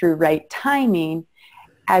recognized through right timing,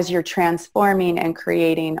 as you're transforming and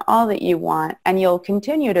creating all that you want, and you'll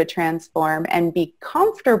continue to transform and be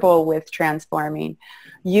comfortable with transforming,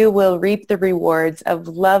 you will reap the rewards of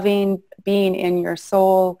loving, being in your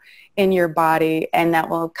soul, in your body, and that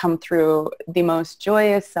will come through the most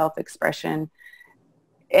joyous self-expression.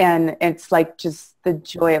 And it's like just the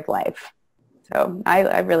joy of life. So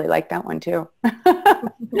I really like that one too.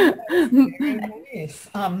 Very nice.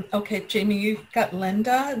 Okay, Jamie, you've got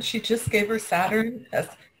Linda, and she just gave her Saturn as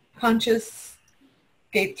conscious,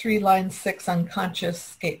 gate 3, line 6,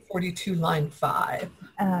 unconscious, gate 42, line 5.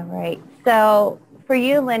 All right. So for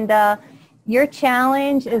you, Linda, your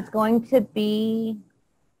challenge is going to be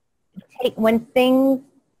when things,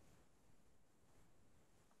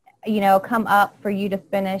 come up for you to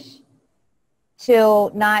finish,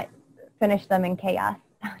 to not finish them in chaos.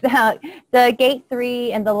 The gate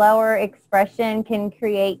 3 and the lower expression can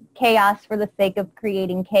create chaos for the sake of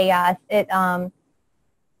creating chaos.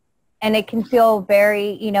 And it can feel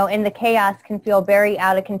very, in the chaos can feel very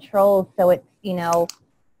out of control. So it's,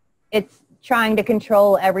 it's trying to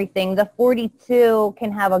control everything. The 42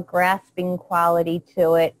 can have a grasping quality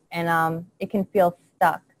to it, and it can feel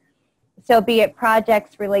stuck. So be it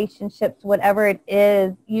projects, relationships, whatever it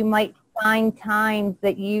is, you might find times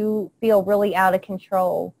that you feel really out of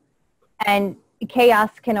control and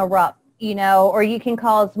chaos can erupt, or you can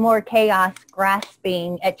cause more chaos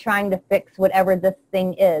grasping at trying to fix whatever this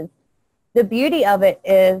thing is. The beauty of it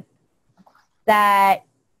is that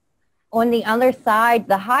on the other side,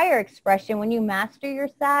 the higher expression, when you master your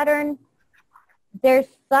Saturn, there's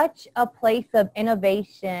such a place of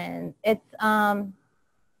innovation. It's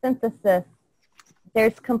synthesis.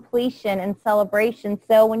 There's completion and celebration.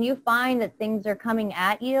 So when you find that things are coming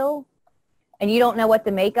at you and you don't know what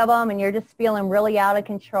to make of them and you're just feeling really out of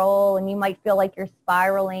control and you might feel like you're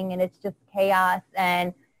spiraling and it's just chaos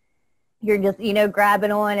and you're just,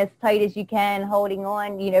 grabbing on as tight as you can, holding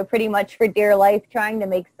on, pretty much for dear life, trying to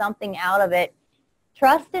make something out of it.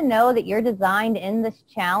 Trust and know that you're designed in this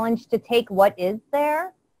challenge to take what is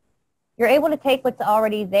there. You're able to take what's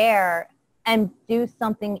already there and do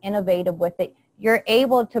something innovative with it. You're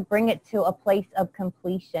able to bring it to a place of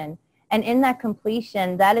completion. And in that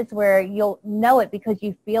completion, that is where you'll know it because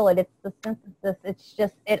you feel it. It's the synthesis. It's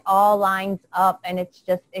just, it all lines up and it's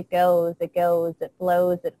just, it goes, it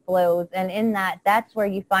flows. And in that, that's where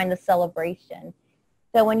you find the celebration.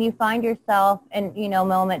 So when you find yourself in,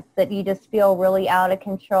 moments that you just feel really out of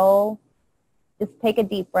control, just take a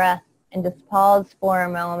deep breath and just pause for a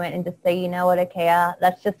moment and just say, you know what, okay,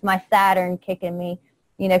 that's just my Saturn kicking me,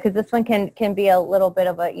 because this one can be a little bit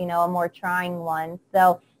of a, a more trying one.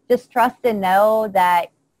 So just trust and know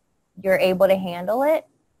that you're able to handle it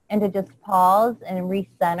and to just pause and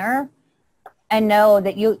recenter and know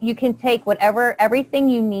that you can take everything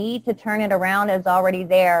you need to turn it around is already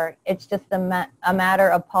there. It's just a matter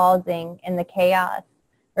of pausing in the chaos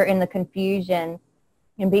or in the confusion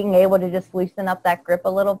and being able to just loosen up that grip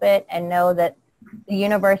a little bit and know that the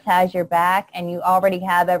universe has your back and you already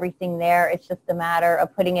have everything there. It's just a matter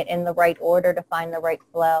of putting it in the right order to find the right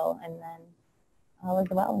flow, and then all is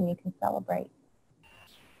well and you can celebrate.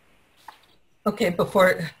 Okay,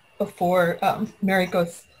 before Mary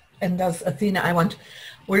goes and does Athena,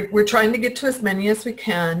 we're trying to get to as many as we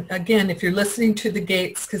can. Again, if you're listening to the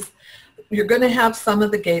gates, because you're going to have some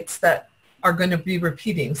of the gates that are going to be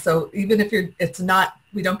repeating. So even if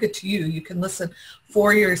we don't get to you, you can listen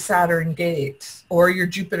for your Saturn gate or your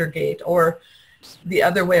Jupiter gate or the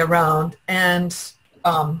other way around. And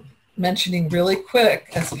mentioning really quick,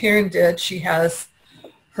 as Karen did, she has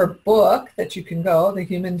her book that you can go, the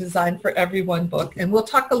Human Design for Everyone book. And we'll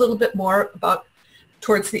talk a little bit more about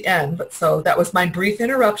towards the end. But so that was my brief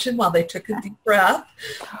interruption while they took a deep breath.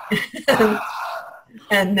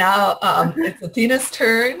 And now it's Athena's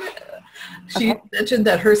turn. She mentioned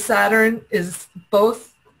that her Saturn is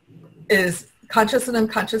conscious and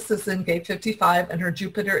unconscious is in gate 55, and her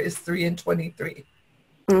Jupiter is 3 and 23.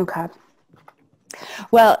 Okay.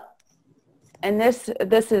 Well, and this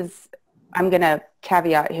is, I'm going to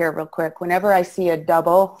caveat here real quick. Whenever I see a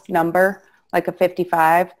double number, like a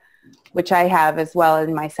 55, which I have as well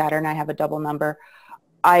in my Saturn, I have a double number,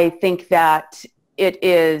 I think that it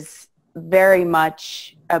is very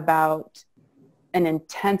much about an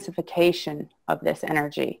intensification of this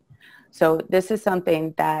energy. So this is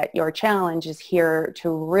something that your challenge is here to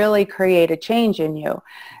really create a change in you.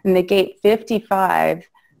 And the gate 55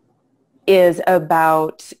 is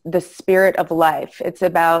about the spirit of life. It's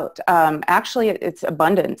about, actually it's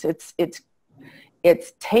abundance.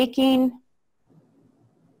 It's taking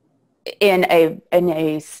in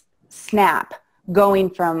a snap, going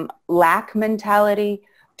from lack mentality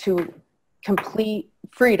to complete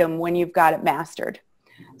freedom when you've got it mastered.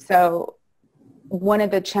 So one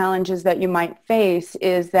of the challenges that you might face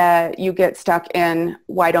is that you get stuck in,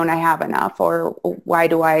 why don't I have enough? Or why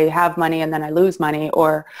do I have money and then I lose money?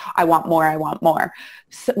 Or I want more, I want more.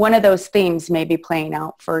 So one of those themes may be playing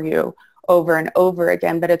out for you over and over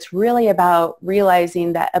again, but it's really about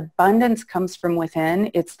realizing that abundance comes from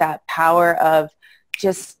within. It's that power of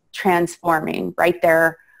just transforming right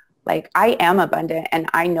there. Like, I am abundant and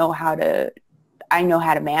I know how to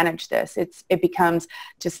manage this. It becomes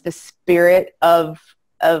just the spirit of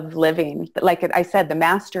living. Like I said, the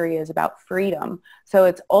mastery is about freedom. So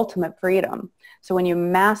it's ultimate freedom. So when you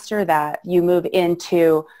master that, you move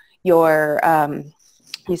into your,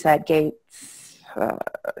 you said gates,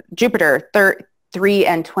 Jupiter 3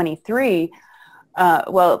 and 23.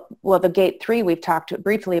 Well, the gate 3 we've talked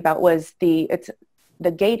briefly about was it's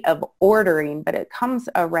the gate of ordering, but it comes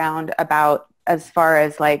around about as far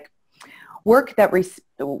as like work that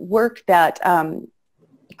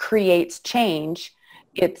creates change.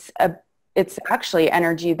 It's actually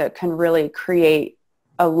energy that can really create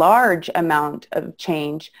a large amount of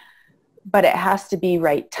change, but it has to be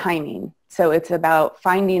right timing. So it's about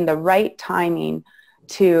finding the right timing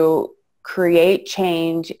to create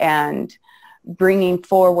change and bringing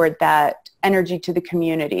forward that energy to the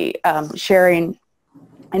community, sharing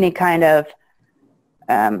any kind of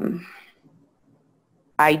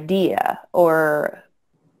idea or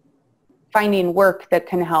finding work that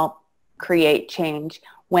can help create change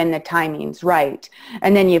when the timing's right.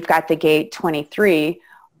 And then you've got the gate 23,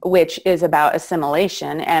 which is about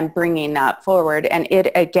assimilation and bringing that forward. And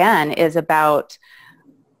it again is about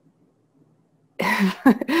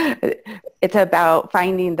it's about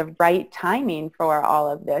finding the right timing for all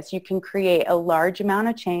of this. You can create a large amount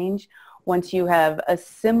of change once you have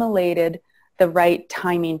assimilated the right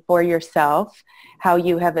timing for yourself, how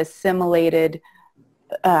you have assimilated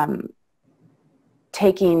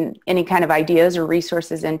taking any kind of ideas or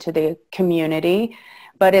resources into the community,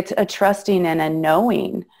 but it's a trusting and a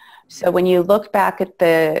knowing. So when you look back at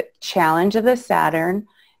the challenge of the Saturn,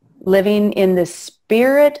 living in the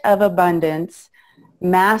spirit of abundance,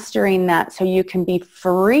 mastering that so you can be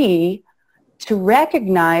free to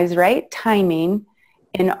recognize right timing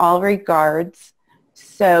in all regards.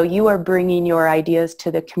 So you are bringing your ideas to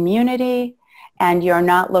the community and you're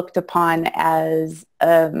not looked upon as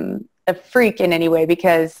a freak in any way,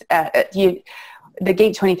 because the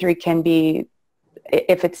gate 23 can be,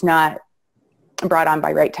 if it's not brought on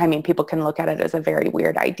by right timing, people can look at it as a very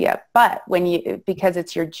weird idea. But because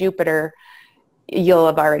it's your Jupiter, you'll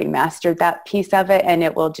have already mastered that piece of it, and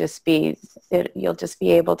you'll just be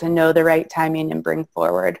able to know the right timing and bring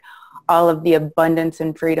forward all of the abundance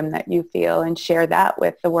and freedom that you feel and share that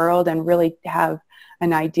with the world and really have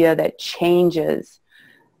an idea that changes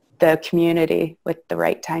the community with the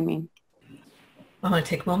right timing. I want to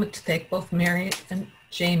take a moment to thank both Mary and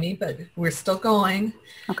Jamie, but we're still going.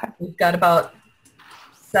 Okay. We've got about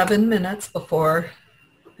 7 minutes before,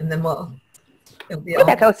 and then it'll be all.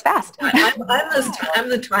 That goes fast. I'm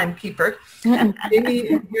the timekeeper.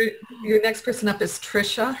 Jamie, your next person up is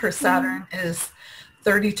Trisha. Her Saturn is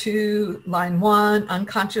 32, line 1,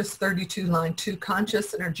 unconscious, 32, line 2,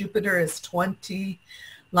 conscious, and her Jupiter is 20,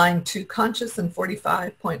 line 2, conscious, and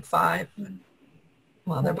 45.5.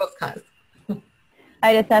 Well, they're both kind of.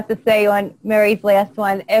 I just have to say on Mary's last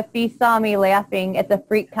one, if you saw me laughing at the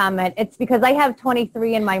freak comment, it's because I have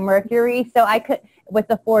 23 in my Mercury, so I could, with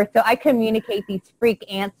the 4, so I communicate these freak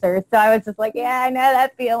answers. So I was just like, yeah, I know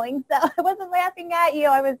that feeling. So I wasn't laughing at you.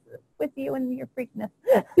 I was with you and your freakness.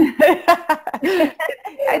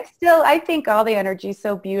 I think all the energy is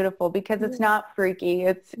so beautiful because it's not freaky.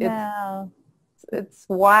 It's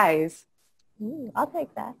wise. Ooh, I'll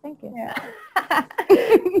take that. Thank you. Yeah.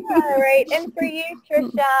 All right. And for you,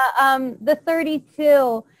 Trisha, the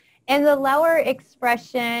 32, in the lower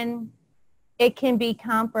expression, it can be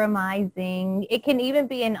compromising. It can even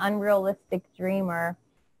be an unrealistic dreamer.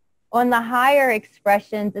 On the higher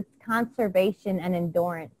expressions, it's conservation and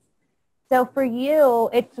endurance. So for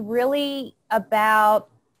you, it's really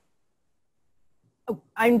about,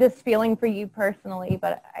 I'm just feeling for you personally,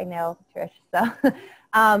 but I know, Trish, so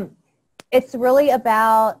it's really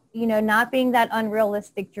about, not being that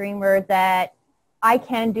unrealistic dreamer that I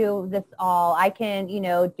can do this all. I can,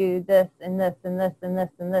 do this and this and this and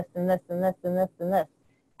this and this and this and this and this and this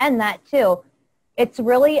and that too. It's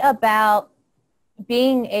really about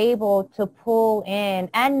being able to pull in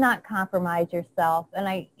and not compromise yourself. And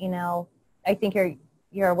I think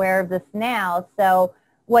you're aware of this now. So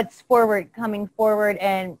what's coming forward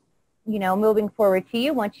and, moving forward to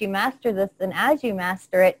you once you master this and as you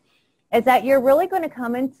master it, is that you're really going to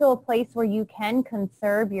come into a place where you can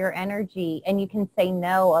conserve your energy and you can say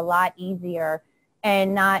no a lot easier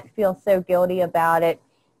and not feel so guilty about it.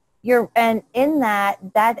 And in that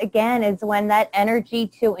again is when that energy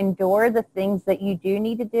to endure the things that you do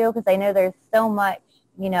need to do, because I know there's so much,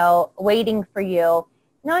 waiting for you,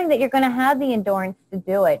 knowing that you're going to have the endurance to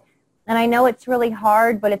do it. And I know it's really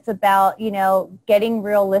hard, but it's about, getting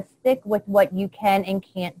realistic with what you can and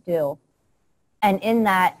can't do. And in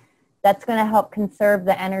that's going to help conserve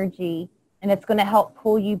the energy, and it's going to help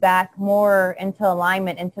pull you back more into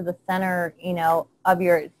alignment, into the center, of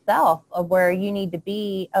yourself, of where you need to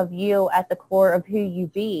be, of you at the core of who you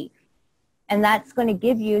be. And that's going to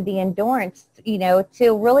give you the endurance,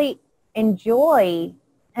 to really enjoy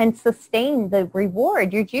and sustain the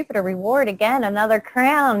reward, your Jupiter reward. Again, another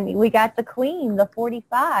crown. We got the Queen, the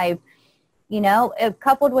 45,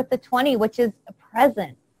 coupled with the 20, which is a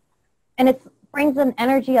present. And it brings an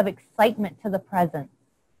energy of excitement to the present.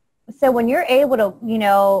 So when you're able to,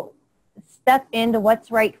 step into what's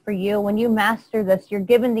right for you, when you master this, you're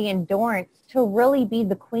given the endurance to really be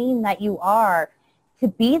the queen that you are, to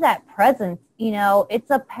be that presence. It's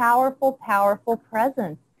a powerful, powerful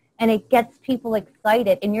presence. And it gets people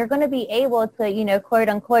excited. And you're going to be able to, quote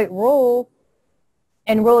unquote, rule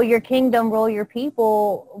your kingdom, rule your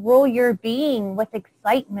people, rule your being with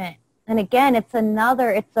excitement. And again, it's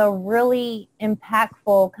a really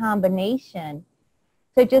impactful combination.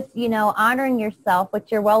 So just, honoring yourself,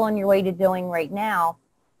 which you're well on your way to doing right now,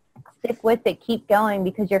 stick with it, keep going,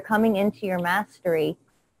 because you're coming into your mastery.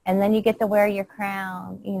 And then you get to wear your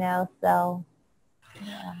crown, so,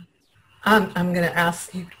 yeah. I'm going to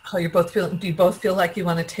ask you how you both feel. Do you both feel like you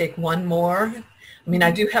want to take one more? I mean,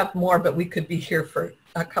 I do have more, but we could be here for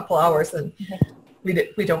a couple hours, and we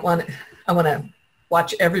don't want to. I want to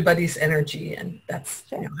watch everybody's energy, and that's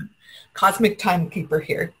cosmic timekeeper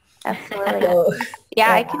here. Absolutely. So,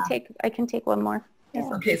 yeah, I can take one more. Yeah.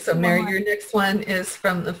 Okay, so Mary, your next one is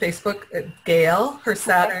from the Facebook. Gail, her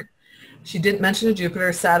Saturn. She didn't mention a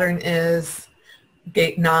Jupiter. Saturn is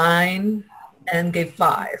gate 9 and gate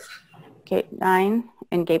 5. Gate 9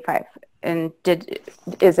 and gate 5. And did it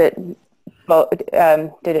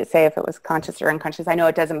say if it was conscious or unconscious? I know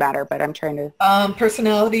it doesn't matter, but I'm trying to.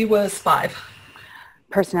 Personality was 5.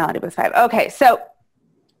 Personality was 5. Okay, so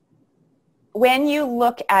when you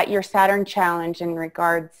look at your Saturn challenge in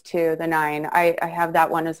regards to the 9, I have that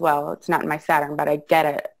one as well. It's not in my Saturn, but I get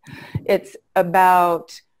it. It's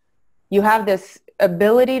about, you have this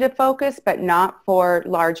ability to focus, but not for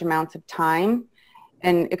large amounts of time.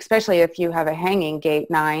 And especially if you have a hanging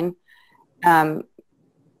gate 9,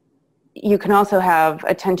 you can also have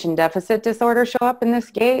attention deficit disorder show up in this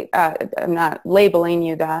gate. I'm not labeling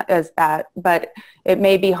you as that, but it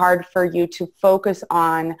may be hard for you to focus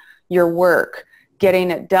on your work,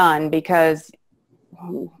 getting it done, because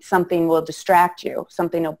something will distract you.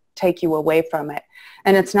 Something will take you away from it.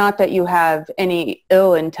 And it's not that you have any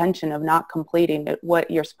ill intention of not completing what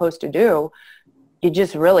you're supposed to do. You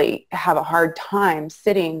just really have a hard time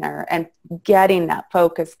sitting there and getting that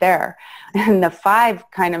focus there. And the 5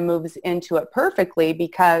 kind of moves into it perfectly,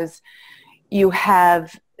 because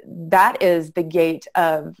that is the gate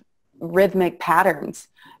of rhythmic patterns.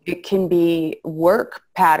 It can be work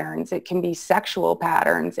patterns. It can be sexual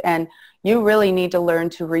patterns. And you really need to learn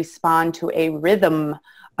to respond to a rhythm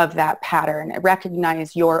of that pattern,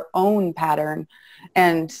 recognize your own pattern.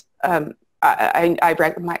 And I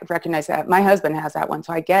recognize that. My husband has that one,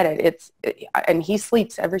 so I get it. And he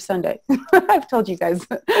sleeps every Sunday. I've told you guys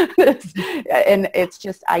this. And it's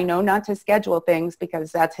just, I know not to schedule things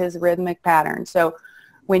because that's his rhythmic pattern. So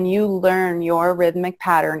when you learn your rhythmic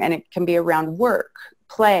pattern, and it can be around work,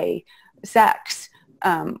 play, sex,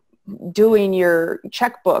 doing your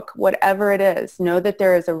checkbook, whatever it is, know that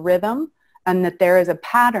there is a rhythm and that there is a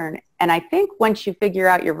pattern. And I think once you figure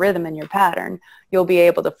out your rhythm and your pattern, you'll be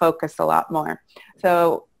able to focus a lot more.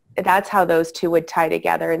 So that's how those two would tie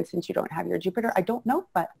together. And since you don't have your Jupiter, I don't know,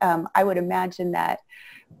 but I would imagine that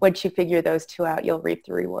once you figure those two out, you'll reap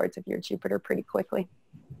the rewards of your Jupiter pretty quickly.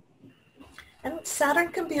 And Saturn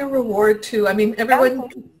can be a reward too. I mean,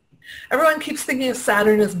 everyone keeps thinking of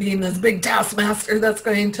Saturn as being this big taskmaster that's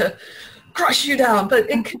going to crush you down. But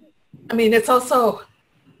it's also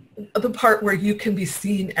the part where you can be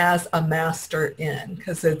seen as a master in,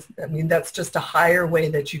 because that's just a higher way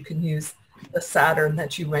that you can use the Saturn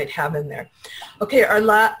that you might have in there. Okay,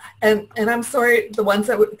 and I'm sorry,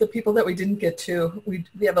 the people that we didn't get to, we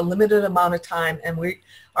have a limited amount of time, and we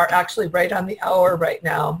are actually right on the hour right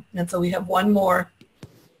now. And so we have one more.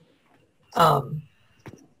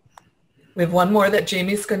 We have one more that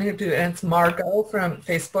Jamie's going to do, and it's Margot from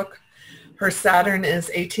Facebook. Her Saturn is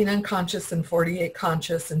 18 unconscious and 48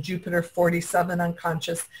 conscious, and Jupiter 47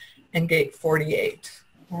 unconscious and gate 48.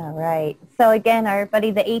 All right. So again,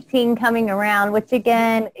 everybody, the 18 coming around, which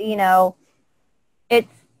again, it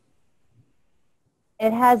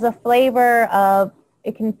has a flavor of,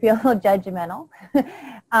 it can feel judgmental.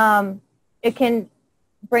 It can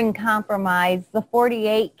bring compromise. The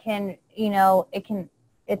 48 can,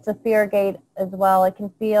 it's a fear gate as well. It can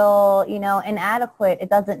feel, inadequate. It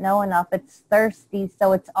doesn't know enough. It's thirsty,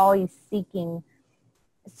 so it's always seeking.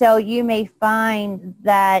 So you may find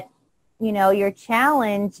that, your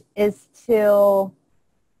challenge is to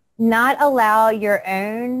not allow your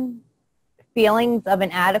own feelings of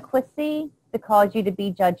inadequacy to cause you to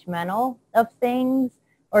be judgmental of things,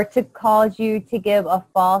 or to cause you to give a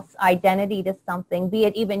false identity to something, be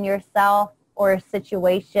it even yourself or a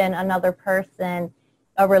situation, another person,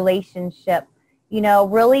 a relationship.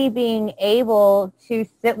 Really being able to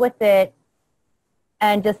sit with it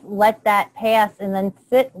and just let that pass, and then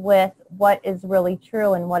sit with what is really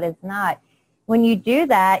true and what is not. When you do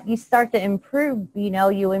that, you start to improve.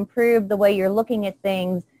 You improve the way you're looking at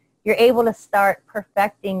things. You're able to start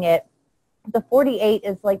perfecting it. The 48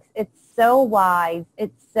 is it's so wise,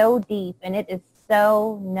 it's so deep, and it is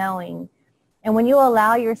so knowing. And when you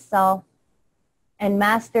allow yourself and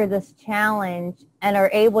master this challenge and are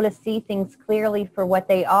able to see things clearly for what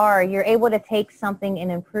they are, you're able to take something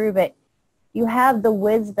and improve it. You have the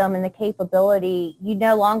wisdom and the capability. You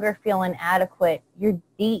no longer feel inadequate. You're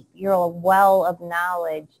deep. You're a well of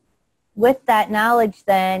knowledge. With that knowledge,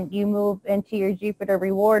 then, you move into your Jupiter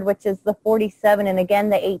reward, which is the 47, and again,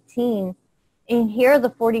 the 18. And here, the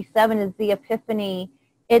 47 is the epiphany.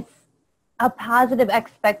 It's a positive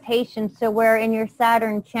expectation. So where in your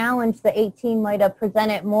Saturn challenge, the 18 might have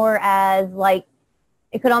presented more as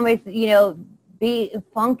it could almost, be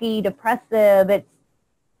funky, depressive.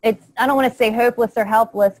 It's I don't want to say hopeless or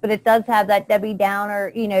helpless, but it does have that Debbie Downer,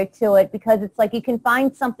 to it, because it's you can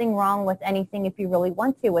find something wrong with anything if you really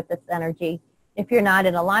want to with this energy, if you're not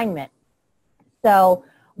in alignment. So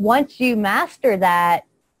once you master that,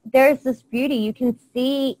 there's this beauty. You can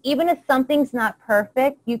see, even if something's not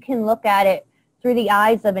perfect, you can look at it through the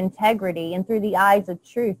eyes of integrity and through the eyes of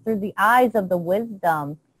truth, through the eyes of the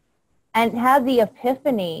wisdom, and have the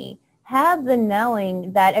epiphany, have the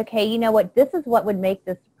knowing that, okay, you know what, this is what would make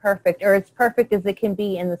this perfect, or as perfect as it can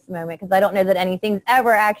be in this moment, because I don't know that anything's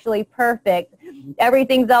ever actually perfect.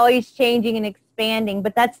 Everything's always changing and expanding,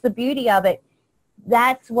 but that's the beauty of it.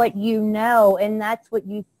 That's what you know, and that's what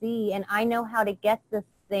you see, and I know how to get this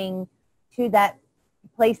thing to that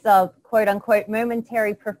place of quote-unquote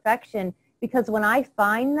momentary perfection, because when I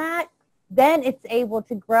find that, then it's able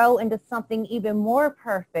to grow into something even more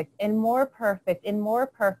perfect and more perfect and more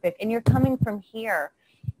perfect, and you're coming from here.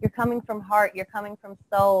 You're coming from heart, you're coming from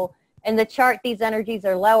soul. And the chart, these energies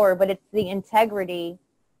are lower, but it's the integrity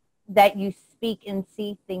that you speak and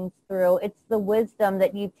see things through. It's the wisdom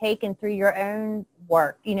that you've taken through your own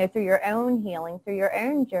work, through your own healing, through your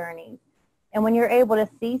own journeys. And when you're able to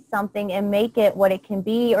see something and make it what it can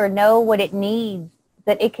be, or know what it needs,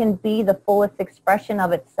 that it can be the fullest expression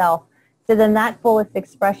of itself. So then that fullest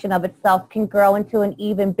expression of itself can grow into an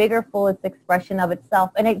even bigger fullest expression of itself.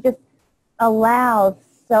 And it just allows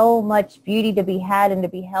so much beauty to be had and to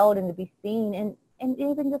be held and to be seen, and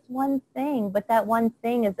even just one thing, but that one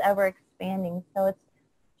thing is ever expanding. So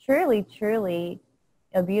truly, truly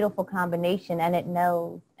a beautiful combination, and it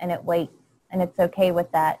knows and it waits, and it's okay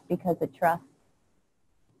with that because it trusts.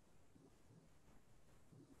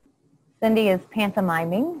 Cindy is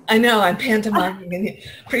pantomiming. I know, I'm pantomiming, and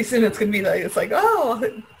pretty soon it's going to be like, it's like, oh,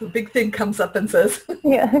 the big thing comes up and says,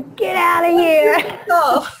 yeah, get out of here.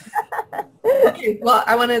 Oh. Okay, well,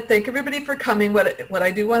 I want to thank everybody for coming. What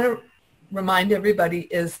I do want to remind everybody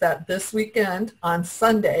is that this weekend on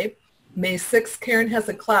Sunday, May 6th, Karen has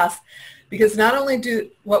a class, because not only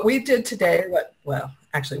do what we did today,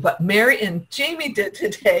 what Mary and Jamie did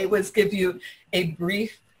today was give you a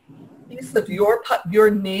brief piece of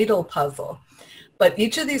your natal puzzle. But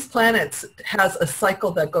each of these planets has a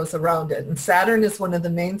cycle that goes around it. And Saturn is one of the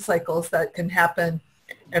main cycles that can happen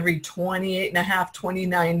every 28 and a half,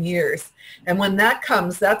 29 years. And when that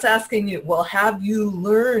comes, that's asking you, well, have you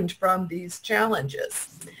learned from these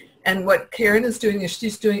challenges? And what Karen is doing is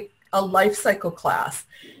she's doing a life cycle class.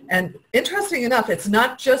 And interesting enough, it's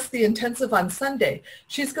not just the intensive on Sunday.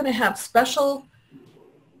 She's going to have special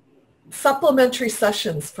supplementary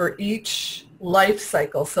sessions for each life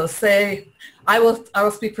cycle. So say, I will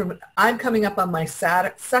speak from, I'm coming up on my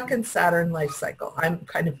second Saturn life cycle. I'm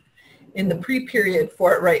kind of in the pre-period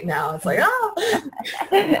for it right now. It's like,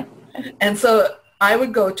 And so I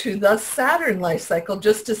would go to the Saturn life cycle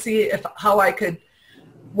just to see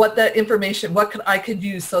what that information, I could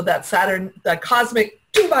use so that Saturn, that cosmic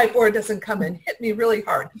 2x4 doesn't come and hit me really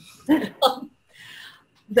hard.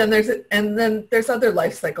 Then there's other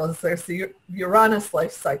life cycles. There's the Uranus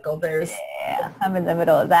life cycle. Yeah, I'm in the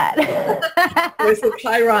middle of that. There's the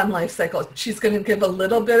Chiron life cycle. She's going to give a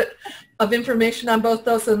little bit of information on both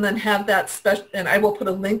those, and then have that special, and I will put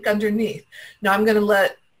a link underneath. Now I'm going to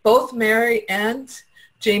let both Mary and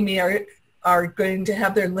Jamie are going to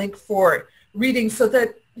have their link for reading so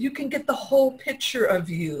that you can get the whole picture of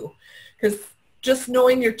you. Because just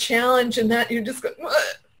knowing your challenge and that, you're just going,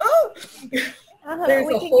 oh. There's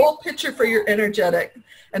a whole picture for your energetic,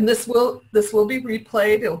 and this will be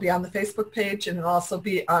replayed. It will be on the Facebook page, and it'll also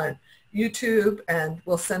be on YouTube, and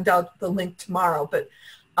we'll send out the link tomorrow. But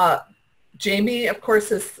Jamie, of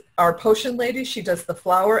course, is our potion lady. She does the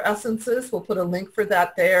flower essences. We'll put a link for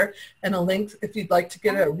that there, and a link if you'd like to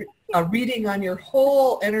get a reading on your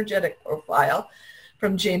whole energetic profile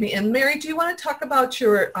from Jamie. And Mary, do you want to talk about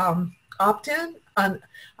your opt-in on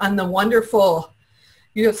the wonderful?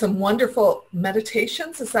 You have some wonderful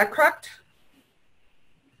meditations, is that correct?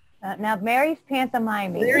 Now, Mary's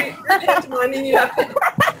pantomiming. Mary, you're pantomiming. Yes.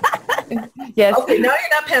 Okay, now you're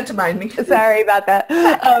not pantomiming. Sorry about that.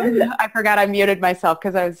 I forgot I muted myself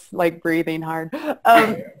because I was like breathing hard.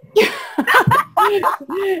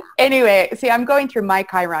 Anyway, see, I'm going through my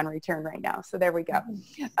Chiron return right now. So there we go.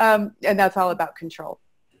 And that's all about control.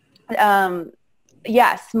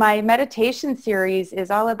 Yes, my meditation series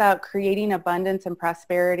is all about creating abundance and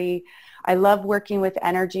prosperity. I love working with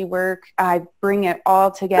energy work. I bring it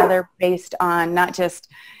all together based on not just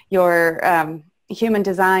your human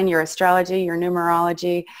design, your astrology, your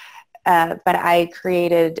numerology, but I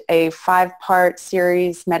created a 5-part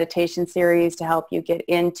series, meditation series, to help you get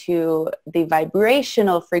into the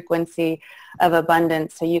vibrational frequency of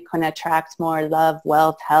abundance so you can attract more love,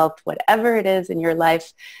 wealth, health, whatever it is in your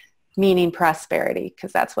life, meaning prosperity,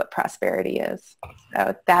 because that's what prosperity is.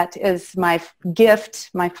 So that is my gift,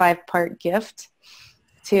 my 5-part gift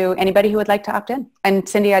to anybody who would like to opt in. And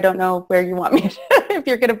Cindy, I don't know where you want me to, if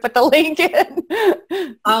you're going to put the link in.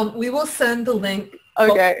 We will send the link.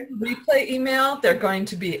 Okay. Replay email. They're going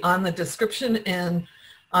to be on the description and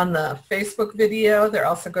on the Facebook video. They're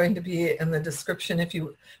also going to be in the description if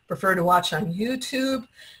you prefer to watch on YouTube.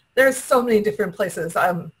 There's so many different places.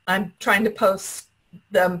 I'm trying to post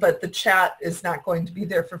them, but the chat is not going to be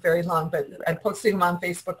there for very long, but I'm posting them on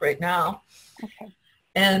Facebook right now. Okay.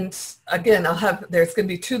 And again, there's going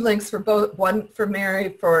to be 2 links for both, one for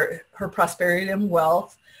Mary for her prosperity and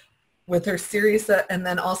wealth with her series, and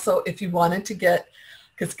then also if you wanted to get,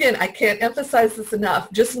 because again, I can't emphasize this enough,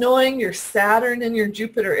 just knowing your Saturn and your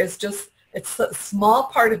Jupiter is it's a small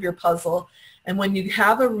part of your puzzle. And when you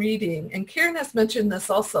have a reading, and Karen has mentioned this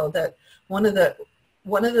also, that one of the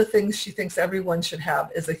things she thinks everyone should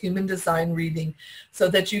have is a human design reading so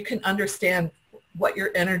that you can understand what your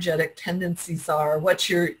energetic tendencies are, what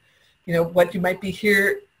you might be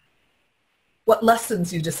here, what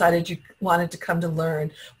lessons you decided you wanted to come to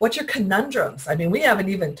learn, what your conundrums. I mean, we haven't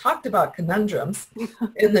even talked about conundrums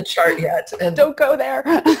in the chart yet. And don't go there.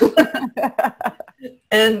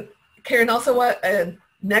 And Karen also,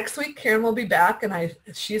 next week, Karen will be back, and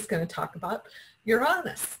she's going to talk about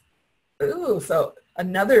Uranus. Ooh, so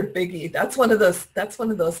another biggie. That's one of those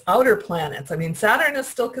outer planets. I mean, Saturn is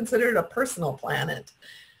still considered a personal planet.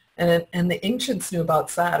 and the ancients knew about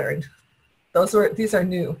Saturn. These are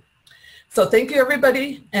new. So thank you,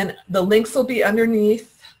 everybody. And the links will be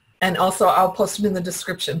underneath. And also I'll post them in the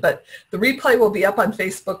description. But the replay will be up on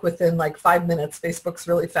Facebook within like 5 minutes. Facebook's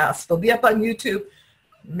really fast. It'll be up on YouTube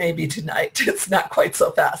maybe tonight. It's not quite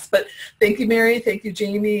so fast. But thank you, Mary. Thank you,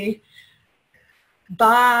 Jamie.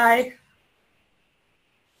 Bye.